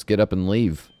 he would just get up and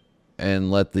leave and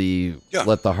let the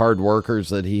hard workers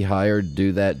that he hired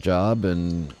do that job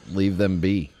and leave them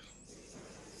be.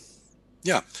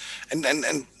 Yeah. And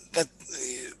that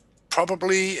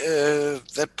probably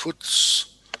that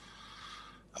puts,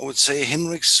 I would say,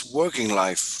 Henrik's working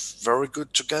life very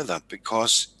good together,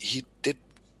 because he did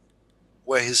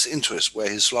where his interests, where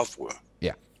his love were.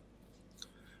 Yeah.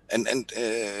 And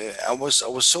I was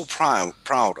so proud.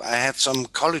 I had some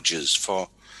colleges for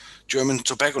German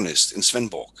tobacconists in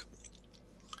Svendborg.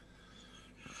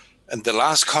 And the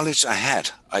last college I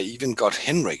had, I even got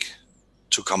Henrik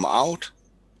to come out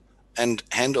and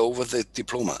hand over the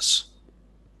diplomas.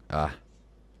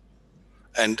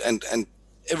 And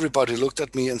everybody looked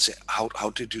at me and said, how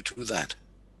did you do that?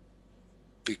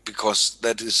 Because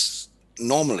that is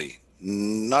normally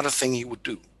not a thing he would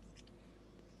do.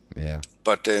 Yeah.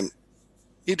 But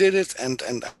he did it, and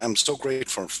I'm so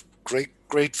grateful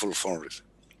for it.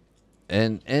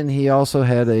 And he also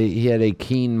had a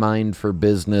keen mind for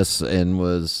business, and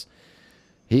was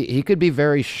he could be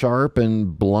very sharp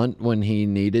and blunt when he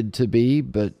needed to be,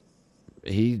 but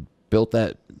he built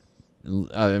that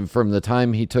from the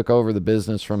time he took over the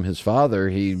business from his father.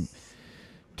 He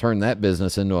turned that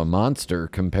business into a monster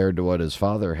compared to what his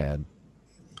father had.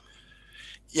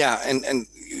 Yeah, and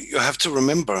you have to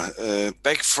remember,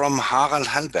 back from Harald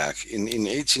Hallberg in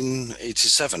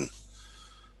 1887,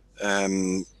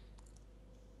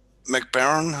 Mac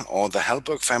Baren or the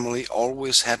Hallberg family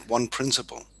always had one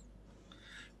principle.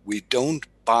 We don't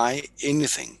buy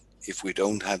anything if we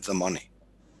don't have the money.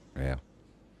 Yeah.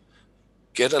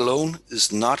 Get a loan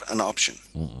is not an option.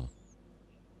 Mm-mm.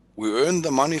 We earn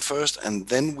the money first, and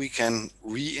then we can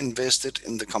reinvest it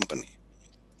in the company.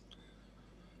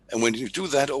 And when you do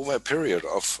that over a period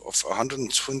of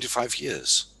 125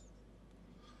 years,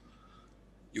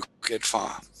 you get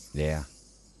far. Yeah.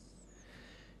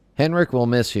 Henrik, we'll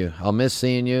miss you. I'll miss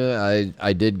seeing you.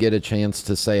 I did get a chance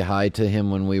to say hi to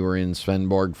him when we were in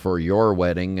Svendborg for your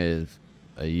wedding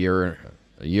a year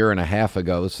and a half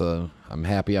ago. So I'm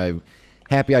happy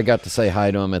I got to say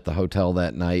hi to him at the hotel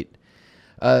that night.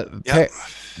 Yeah.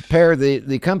 Per,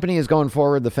 the company is going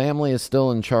forward. The family is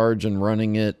still in charge and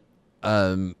running it.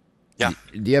 Yeah.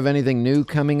 Do you have anything new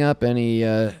coming up?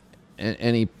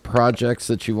 Any projects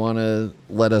that you want to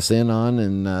let us in on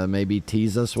and maybe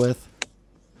tease us with?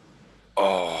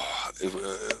 Oh,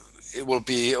 it will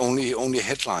be only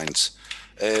headlines.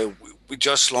 We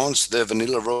just launched the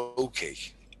vanilla roe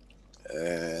cake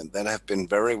that have been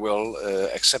very well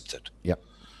accepted. Yep.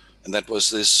 And that was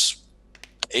this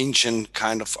ancient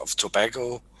kind of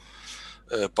tobacco,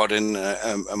 but in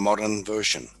a modern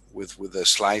version with a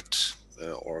slight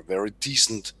or a very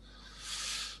decent,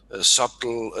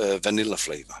 subtle vanilla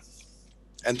flavor.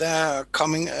 And there are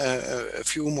coming a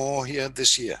few more here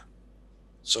this year.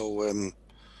 So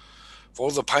for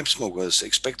all the pipe smokers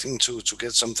expecting to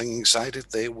get something excited,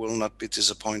 they will not be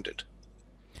disappointed.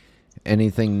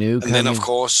 Anything new and coming? Then, of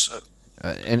course...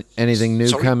 anything new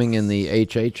sorry? coming in the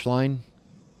HH line?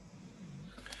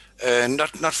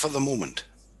 Not for the moment.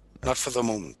 Not for the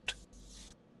moment.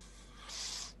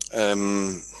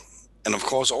 And of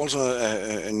course,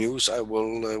 also news, I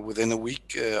will, within a week,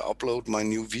 upload my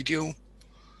new video,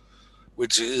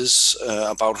 which is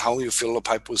about how you fill a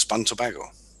pipe with spun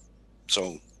tobacco.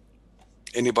 So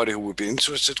anybody who would be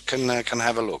interested can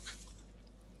have a look.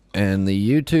 And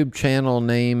the YouTube channel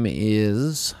name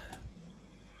is?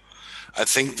 I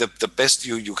think the best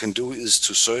you can do is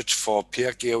to search for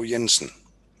Per Georg Jensen.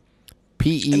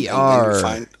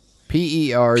 PERGEORG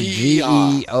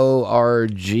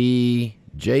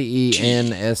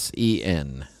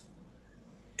JENSEN.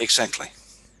 Exactly.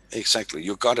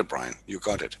 You got it, Brian. You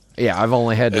got it. Yeah, I've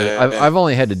only had to I've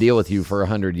only had to deal with you for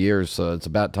 100 years, so it's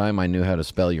about time I knew how to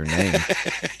spell your name.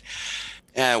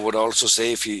 Yeah, I would also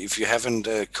say if you haven't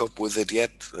coped with it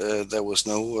yet, there was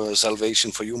no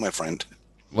salvation for you, my friend.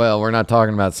 Well, we're not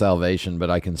talking about salvation, but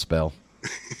I can spell.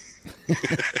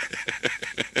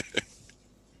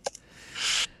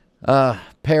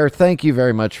 Per, thank you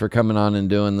very much for coming on and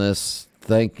doing this.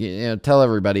 Thank you. Tell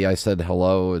everybody I said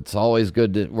hello. It's always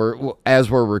good to as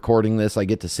we're recording this, I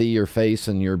get to see your face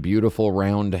and your beautiful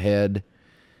round head,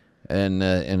 and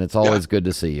it's always good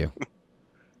to see you.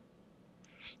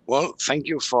 Well, thank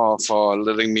you for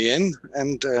letting me in,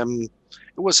 and it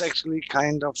was actually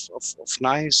kind of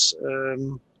nice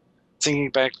thinking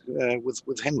back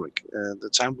with Henrik. The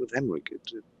time with Henrik,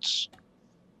 it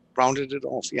rounded it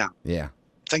off. Yeah. Yeah.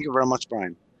 Thank you very much,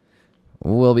 Brian.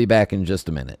 We'll be back in just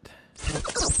a minute.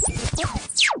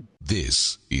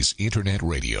 This is Internet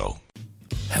Radio.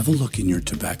 Have a look in your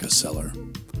tobacco cellar.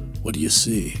 What do you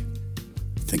see?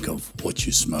 Think of what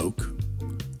you smoke,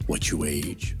 what you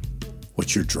age,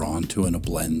 what you're drawn to in a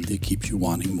blend that keeps you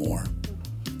wanting more.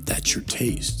 That's your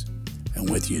taste. And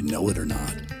whether you know it or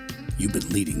not, you've been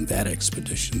leading that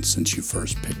expedition since you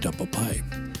first picked up a pipe,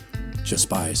 just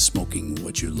by smoking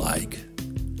what you like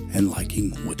and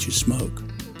liking what you smoke.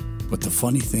 But the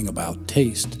funny thing about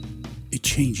taste, it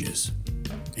changes,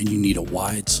 and you need a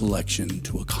wide selection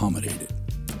to accommodate it.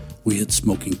 We at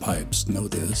Smoking Pipes know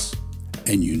this,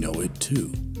 and you know it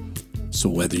too. So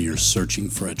whether you're searching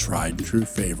for a tried and true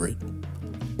favorite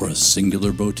or a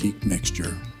singular boutique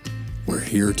mixture, we're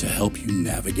here to help you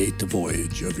navigate the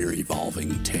voyage of your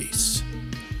evolving tastes.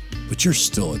 But you're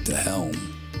still at the helm.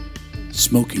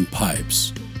 Smoking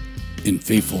Pipes, in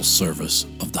faithful service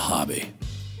of the hobby.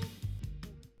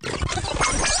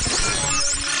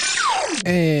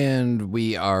 And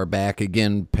we are back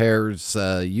again. Per's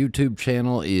YouTube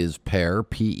channel is Per,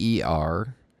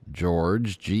 P-E-R,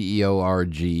 George,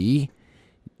 G-E-O-R-G,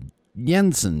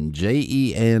 Jensen,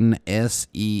 J-E-N-S-E-N.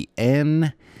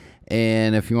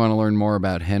 And if you want to learn more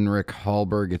about Henrik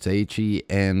Hallberg, it's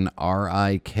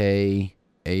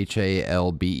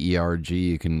Henrik-Hallberg.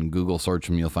 You can Google search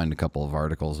him. You'll find a couple of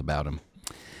articles about him.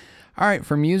 All right,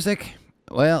 for music,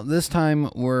 well, this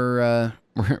time we're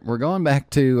going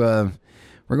back to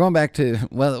we're going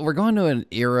to an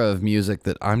era of music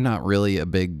that I'm not really a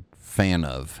big fan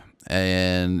of,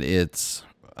 and it's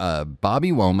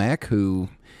Bobby Womack, who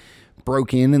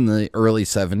broke in the early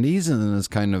 70s and is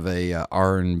kind of a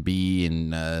R&B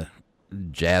and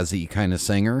jazzy kind of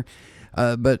singer.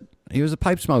 But he was a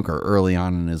pipe smoker early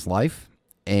on in his life.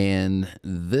 And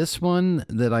this one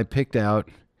that I picked out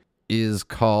is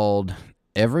called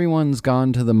Everyone's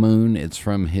Gone to the Moon. It's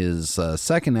from his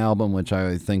second album, which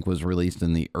I think was released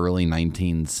in the early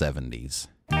 1970s.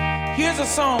 Here's a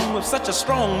song with such a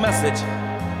strong message.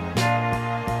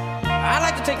 I'd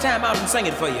like to take time out and sing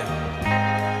it for you.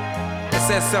 It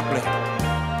says simply,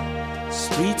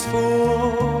 streets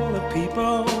full of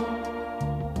people,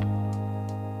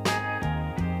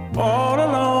 all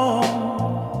alone,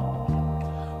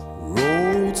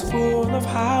 roads full of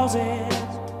houses,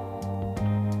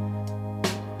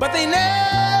 but they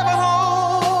never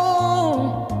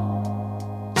home.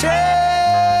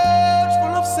 Church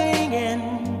full of singing,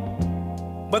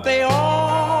 but they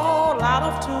all out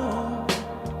of tune.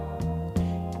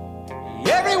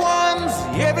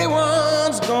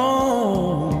 Everyone's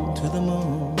gone to the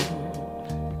moon.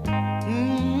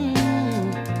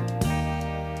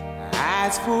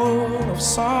 Eyes full of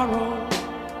sorrow,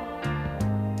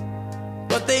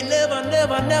 but they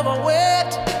never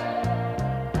wet.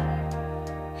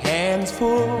 Hands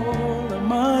full of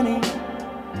money,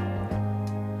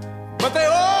 but they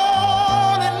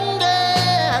all in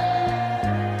debt.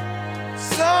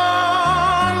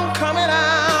 Sun coming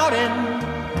out in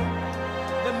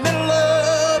the middle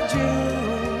of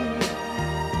June.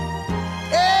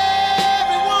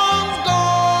 Everyone's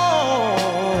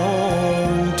gone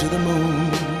to the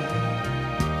moon.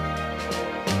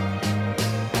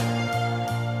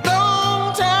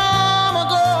 Long time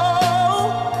ago,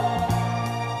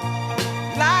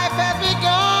 life has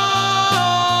begun.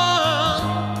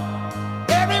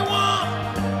 Everyone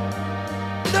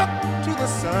look to the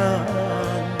sun.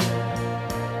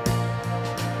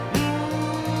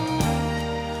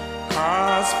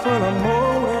 Cars full of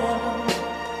motor,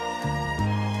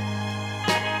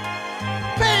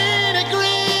 painted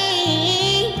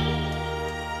green,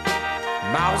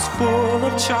 mouths full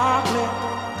of chocolate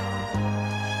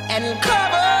and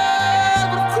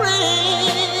covered with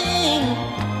cream.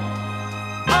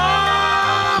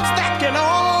 Arms that can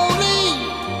only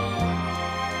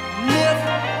lift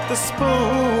the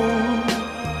spoon.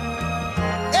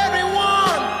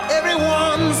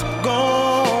 Everyone's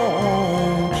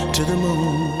gone to the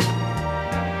moon.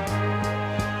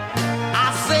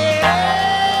 I said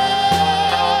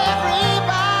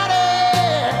everybody's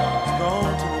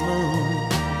gone to the moon.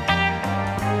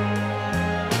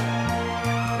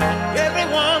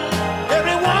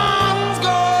 Everyone's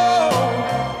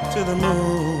gone to the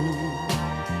moon.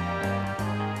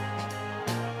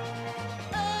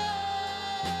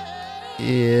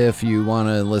 If you want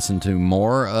to listen to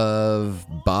more of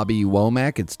Bobby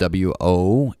Womack, it's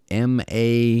WOMACK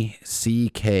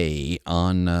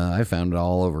on, I found it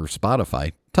all over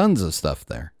Spotify. Tons of stuff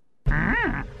there.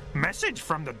 Message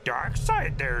from the dark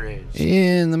side there is.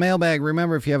 In the mailbag,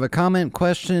 remember, if you have a comment,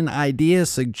 question, idea,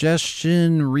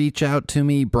 suggestion, reach out to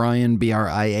me, Brian,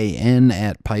 BRIAN,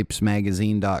 at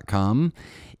pipesmagazine.com.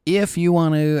 If you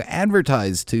want to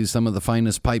advertise to some of the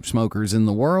finest pipe smokers in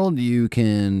the world, you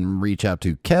can reach out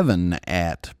to Kevin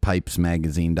at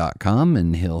pipesmagazine.com,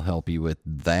 and he'll help you with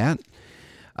that.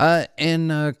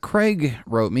 And Craig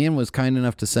wrote me and was kind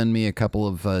enough to send me a couple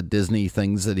of Disney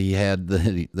things that he had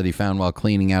that he found while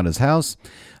cleaning out his house.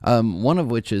 One of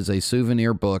which is a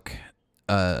souvenir book,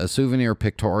 a souvenir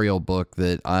pictorial book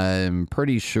that I'm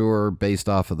pretty sure, based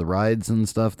off of the rides and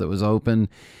stuff that was open,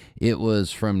 it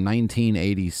was from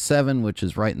 1987, which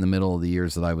is right in the middle of the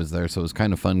years that I was there. So it was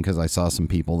kind of fun because I saw some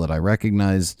people that I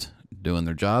recognized doing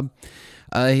their job.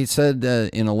 He said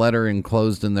in a letter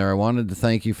enclosed in there, I wanted to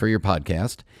thank you for your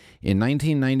podcast. In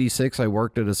 1996, I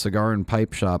worked at a cigar and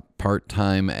pipe shop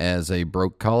part-time as a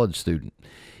broke college student.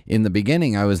 In the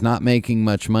beginning, I was not making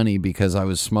much money because I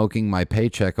was smoking my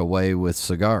paycheck away with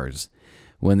cigars.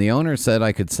 When the owner said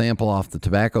I could sample off the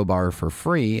tobacco bar for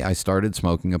free, I started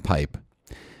smoking a pipe.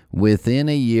 Within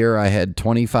a year, I had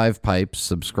 25 pipes,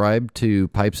 subscribed to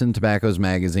Pipes and Tobaccos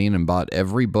magazine, and bought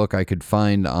every book I could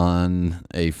find on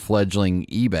a fledgling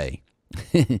eBay.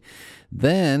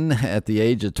 Then, at the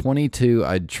age of 22,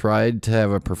 I'd tried to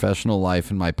have a professional life,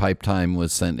 and my pipe time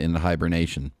was sent into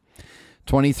hibernation.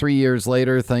 23 years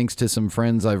later, thanks to some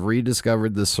friends, I've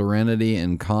rediscovered the serenity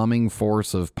and calming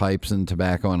force of pipes and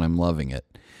tobacco, and I'm loving it.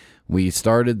 We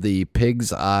started the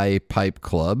Pig's Eye Pipe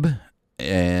Club,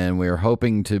 and we are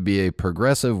hoping to be a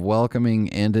progressive, welcoming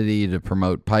entity to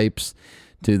promote pipes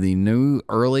to the new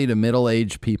early to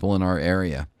middle-aged people in our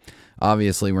area.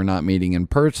 Obviously, we're not meeting in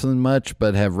person much,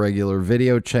 but have regular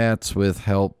video chats with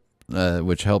help,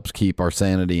 which helps keep our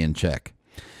sanity in check.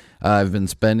 I've been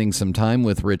spending some time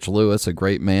with Rich Lewis, a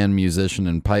great man, musician,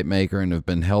 and pipe maker, and have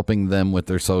been helping them with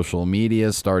their social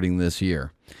media starting this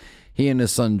year. He and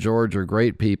his son George are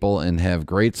great people and have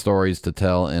great stories to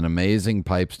tell and amazing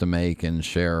pipes to make and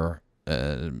share,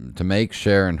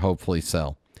 share, and hopefully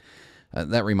sell.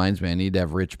 That reminds me, I need to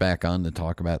have Rich back on to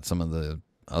talk about some of the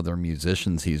other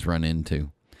musicians he's run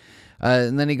into.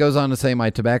 And then he goes on to say, my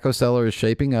tobacco cellar is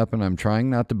shaping up and I'm trying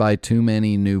not to buy too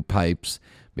many new pipes,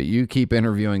 but you keep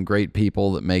interviewing great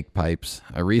people that make pipes.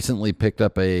 I recently picked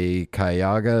up a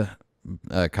Cayuga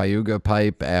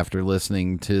pipe after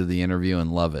listening to the interview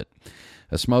and love it.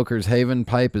 A Smoker's Haven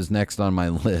pipe is next on my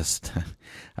list.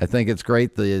 I think it's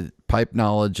great. The pipe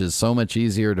knowledge is so much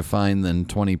easier to find than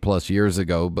 20 plus years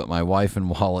ago, but my wife and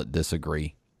wallet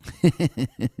disagree.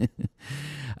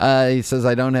 He says,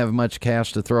 I don't have much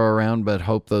cash to throw around, but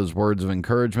hope those words of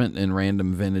encouragement and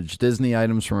random vintage Disney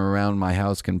items from around my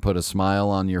house can put a smile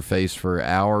on your face for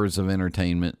hours of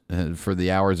entertainment, for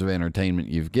the hours of entertainment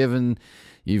you've given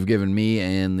me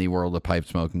and the world of pipe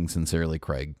smoking. Sincerely,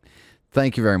 Craig.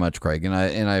 Thank you very much, Craig. And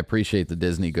I appreciate the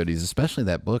Disney goodies, especially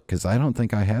that book, because I don't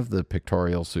think I have the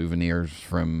pictorial souvenirs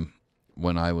from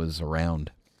when I was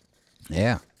around.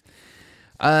 Yeah.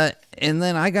 And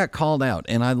then I got called out,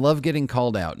 and I love getting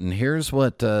called out. And here's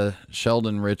what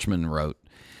Sheldon Richmond wrote.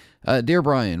 Dear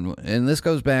Brian, and this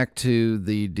goes back to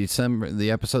the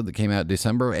episode that came out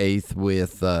December 8th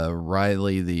with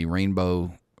Riley, the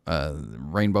rainbow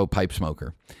pipe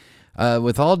smoker.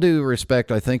 With all due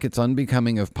respect, I think it's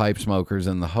unbecoming of pipe smokers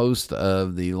and the host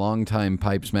of the Longtime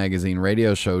Pipes Magazine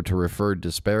radio show to refer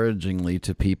disparagingly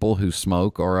to people who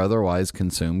smoke or otherwise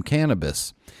consume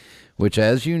cannabis, which,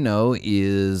 as you know,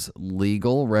 is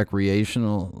legal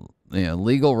recreational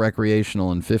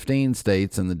in 15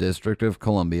 states and the District of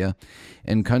Columbia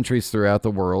and countries throughout the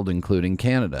world, including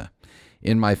Canada.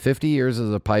 In my 50 years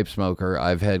as a pipe smoker,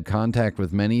 I've had contact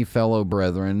with many fellow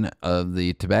brethren of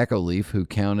the tobacco leaf who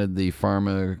counted the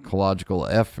pharmacological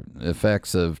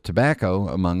effects of tobacco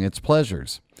among its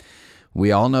pleasures.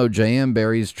 We all know J.M.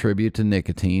 Barrie's tribute to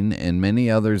nicotine, and many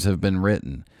others have been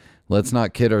written. Let's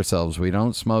not kid ourselves. We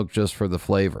don't smoke just for the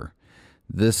flavor.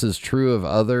 This is true of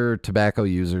other tobacco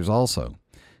users also.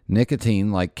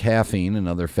 Nicotine, like caffeine,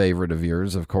 another favorite of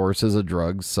yours, of course, is a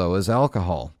drug. So is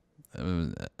alcohol.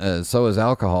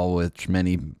 Which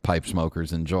many pipe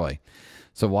smokers enjoy.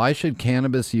 So why should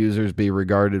cannabis users be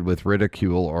regarded with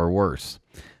ridicule or worse?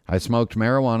 I smoked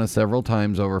marijuana several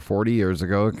times over 40 years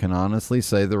ago and can honestly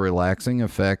say the relaxing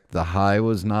effect, the high,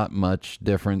 was not much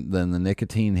different than the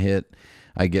nicotine hit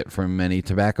I get from many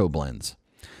tobacco blends.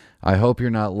 I hope you're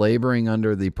not laboring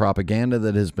under the propaganda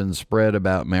that has been spread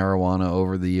about marijuana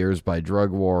over the years by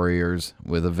drug warriors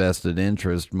with a vested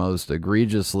interest, most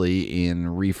egregiously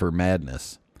in reefer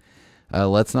madness.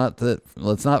 Let's not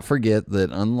forget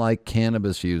that unlike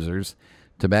cannabis users,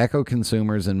 tobacco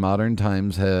consumers in modern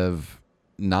times have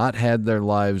not had their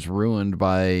lives ruined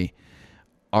by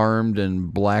armed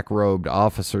and black-robed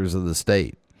officers of the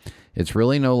state. It's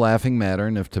really no laughing matter,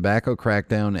 and if tobacco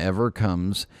crackdown ever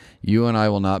comes, you and I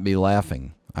will not be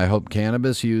laughing. I hope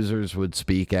cannabis users would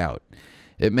speak out.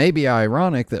 It may be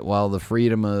ironic that while the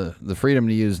freedom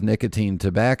to use nicotine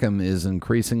tobacco is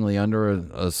increasingly under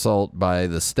assault by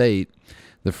the state,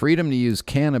 the freedom to use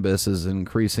cannabis is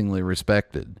increasingly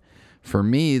respected. For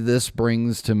me, this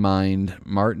brings to mind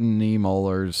Martin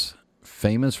Niemöller's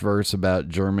famous verse about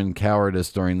German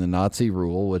cowardice during the Nazi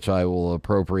rule, which I will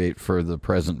appropriate for the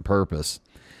present purpose.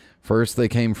 First, they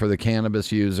came for the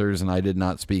cannabis users, and I did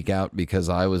not speak out because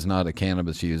I was not a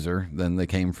cannabis user. Then they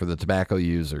came for the tobacco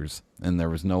users, and there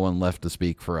was no one left to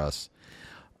speak for us.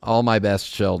 All my best,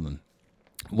 Sheldon.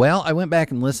 Well, I went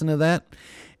back and listened to that,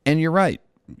 and you're right.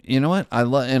 You know what? I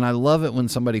love it when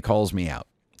somebody calls me out.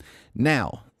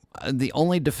 Now, the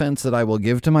only defense that I will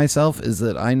give to myself is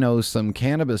that I know some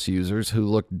cannabis users who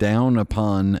look down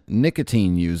upon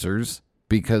nicotine users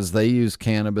because they use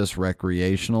cannabis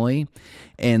recreationally,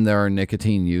 and there are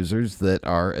nicotine users that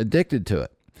are addicted to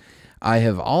it. I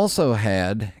have also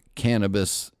had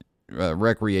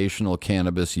recreational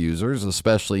cannabis users,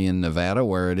 especially in Nevada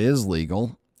where it is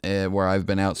legal, where I've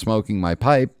been out smoking my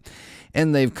pipe,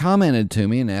 and they've commented to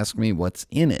me and asked me what's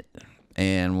in it.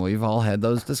 And we've all had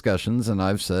those discussions, and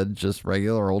I've said just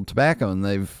regular old tobacco, and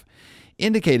they've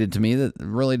indicated to me that it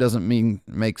really doesn't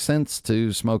make sense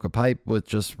to smoke a pipe with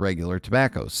just regular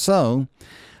tobacco. So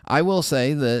I will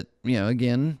say that,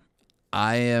 again,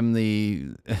 I am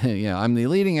I'm the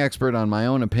leading expert on my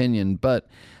own opinion, but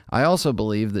I also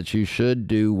believe that you should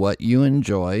do what you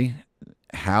enjoy,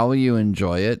 how you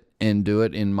enjoy it, and do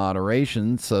it in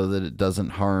moderation so that it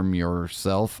doesn't harm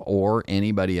yourself or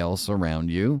anybody else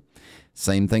around you.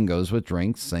 Same thing goes with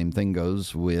drinks. Same thing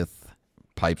goes with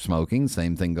pipe smoking.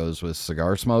 Same thing goes with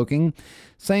cigar smoking.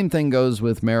 Same thing goes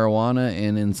with marijuana,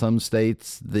 and in some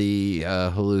states, the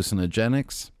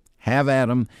hallucinogenics. Have at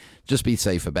them. Just be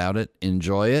safe about it.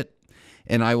 Enjoy it.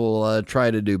 And I will try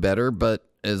to do better, but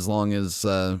as long as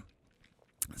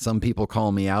some people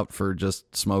call me out for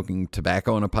just smoking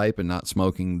tobacco in a pipe and not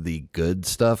smoking the good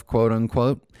stuff, quote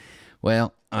unquote,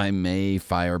 well, I may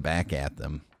fire back at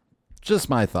them. Just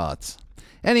my thoughts.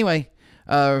 Anyway,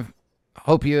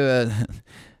 hope you,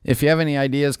 if you have any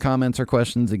ideas, comments, or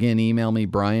questions, again, email me,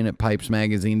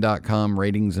 Brian@pipesmagazine.com.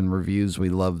 Ratings and reviews, we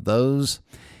love those.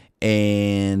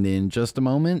 And in just a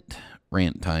moment,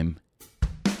 rant time.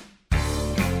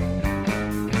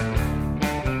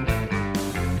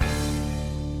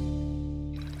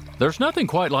 There's nothing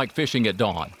quite like fishing at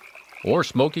dawn or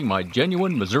smoking my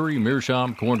genuine Missouri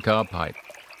Meerschaum corncob pipe,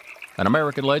 an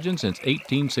American legend since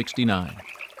 1869.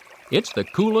 It's the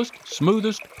coolest,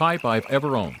 smoothest pipe I've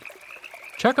ever owned.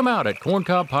 Check them out at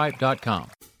corncobpipe.com.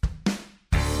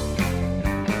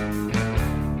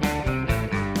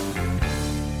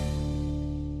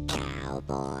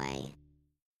 Cowboy.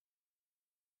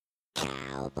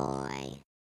 Cowboy.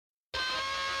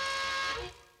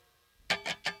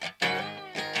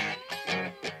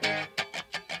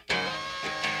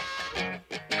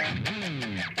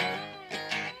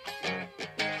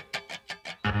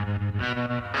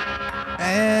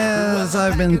 As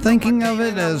I've been thinking of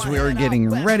it as we are getting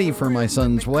ready for my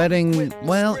son's wedding,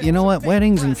 well, you know what?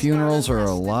 Weddings and funerals are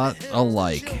a lot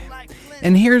alike.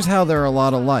 And here's how they're a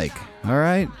lot alike, all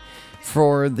right?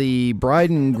 For the bride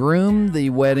and groom, the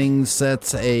wedding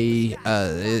sets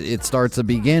it starts a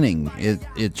beginning.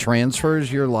 It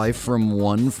transfers your life from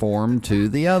one form to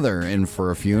the other. And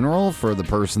for a funeral, for the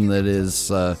person that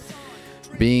is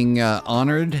being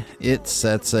honored, it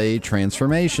sets a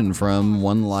transformation from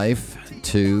one life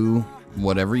to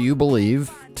whatever you believe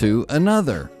to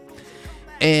another.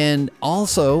 And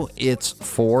also, it's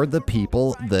for the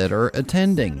people that are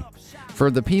attending.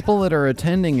 For the people that are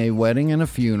attending a wedding and a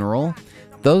funeral,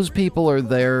 those people are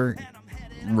there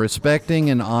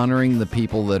respecting and honoring the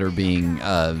people that are being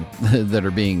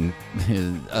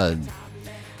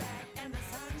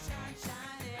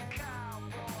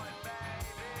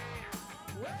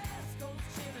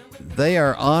they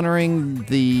are honoring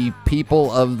the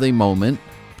people of the moment,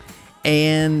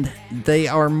 and they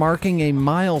are marking a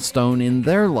milestone in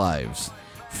their lives.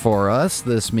 For us,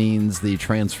 this means the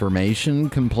transformation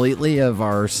completely of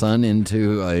our son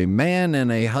into a man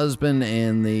and a husband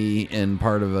and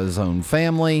part of his own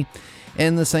family.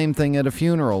 And the same thing at a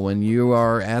funeral. When you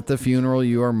are at the funeral,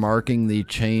 you are marking the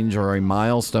change or a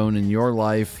milestone in your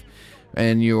life,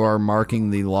 and you are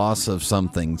marking the loss of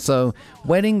something. So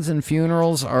weddings and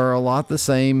funerals are a lot the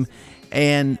same.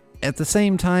 And at the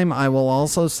same time, I will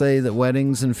also say that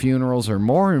weddings and funerals are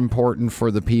more important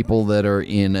for the people that are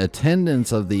in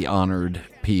attendance of the honored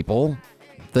people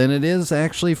than it is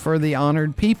actually for the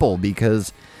honored people,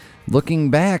 because looking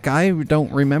back, I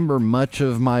don't remember much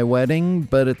of my wedding,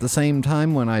 but at the same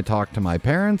time, when I talk to my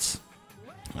parents,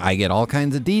 I get all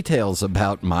kinds of details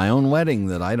about my own wedding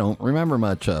that I don't remember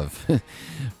much of.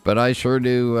 But I sure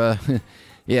do.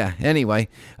 Yeah, anyway,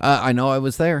 I know I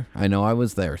was there.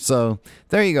 So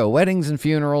there you go. Weddings and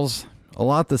funerals, a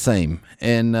lot the same.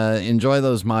 And enjoy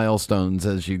those milestones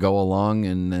as you go along,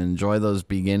 and enjoy those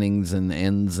beginnings and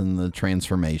ends and the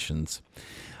transformations.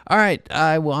 All right,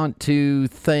 I want to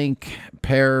thank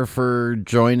Per for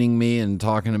joining me and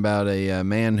talking about a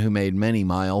man who made many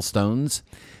milestones.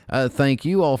 Thank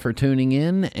you all for tuning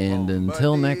in, and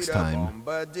until next time.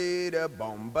 Happy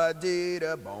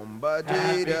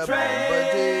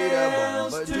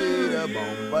trails until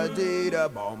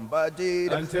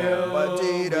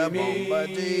we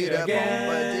meet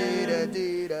again.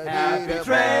 Happy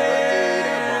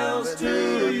trails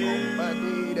to you.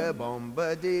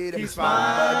 He's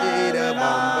fine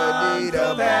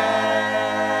until then.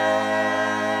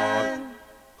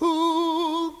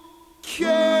 Who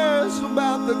cares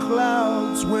about the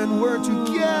clouds when we're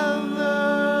together?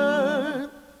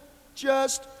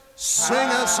 Just sing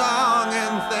a song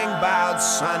and think about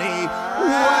sunny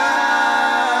weather.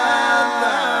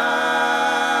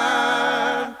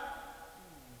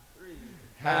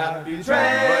 Happy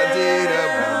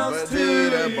trails to you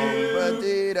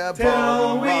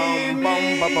till we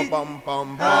meet again.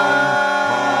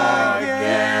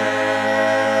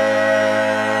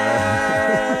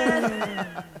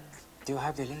 Do you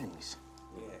have the links?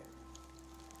 Yeah.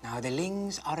 Now the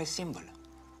links are a symbol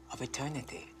of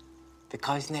eternity,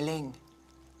 because in the link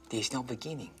there is no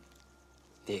beginning,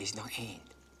 there is no end,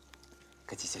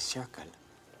 because it's a circle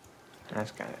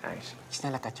That's kind of nice. It's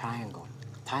not like a triangle.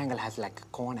 Triangle has like a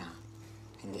corner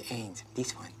in the ends.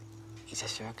 This one is a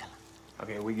circle.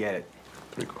 Okay, we get it.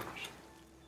 3 corners.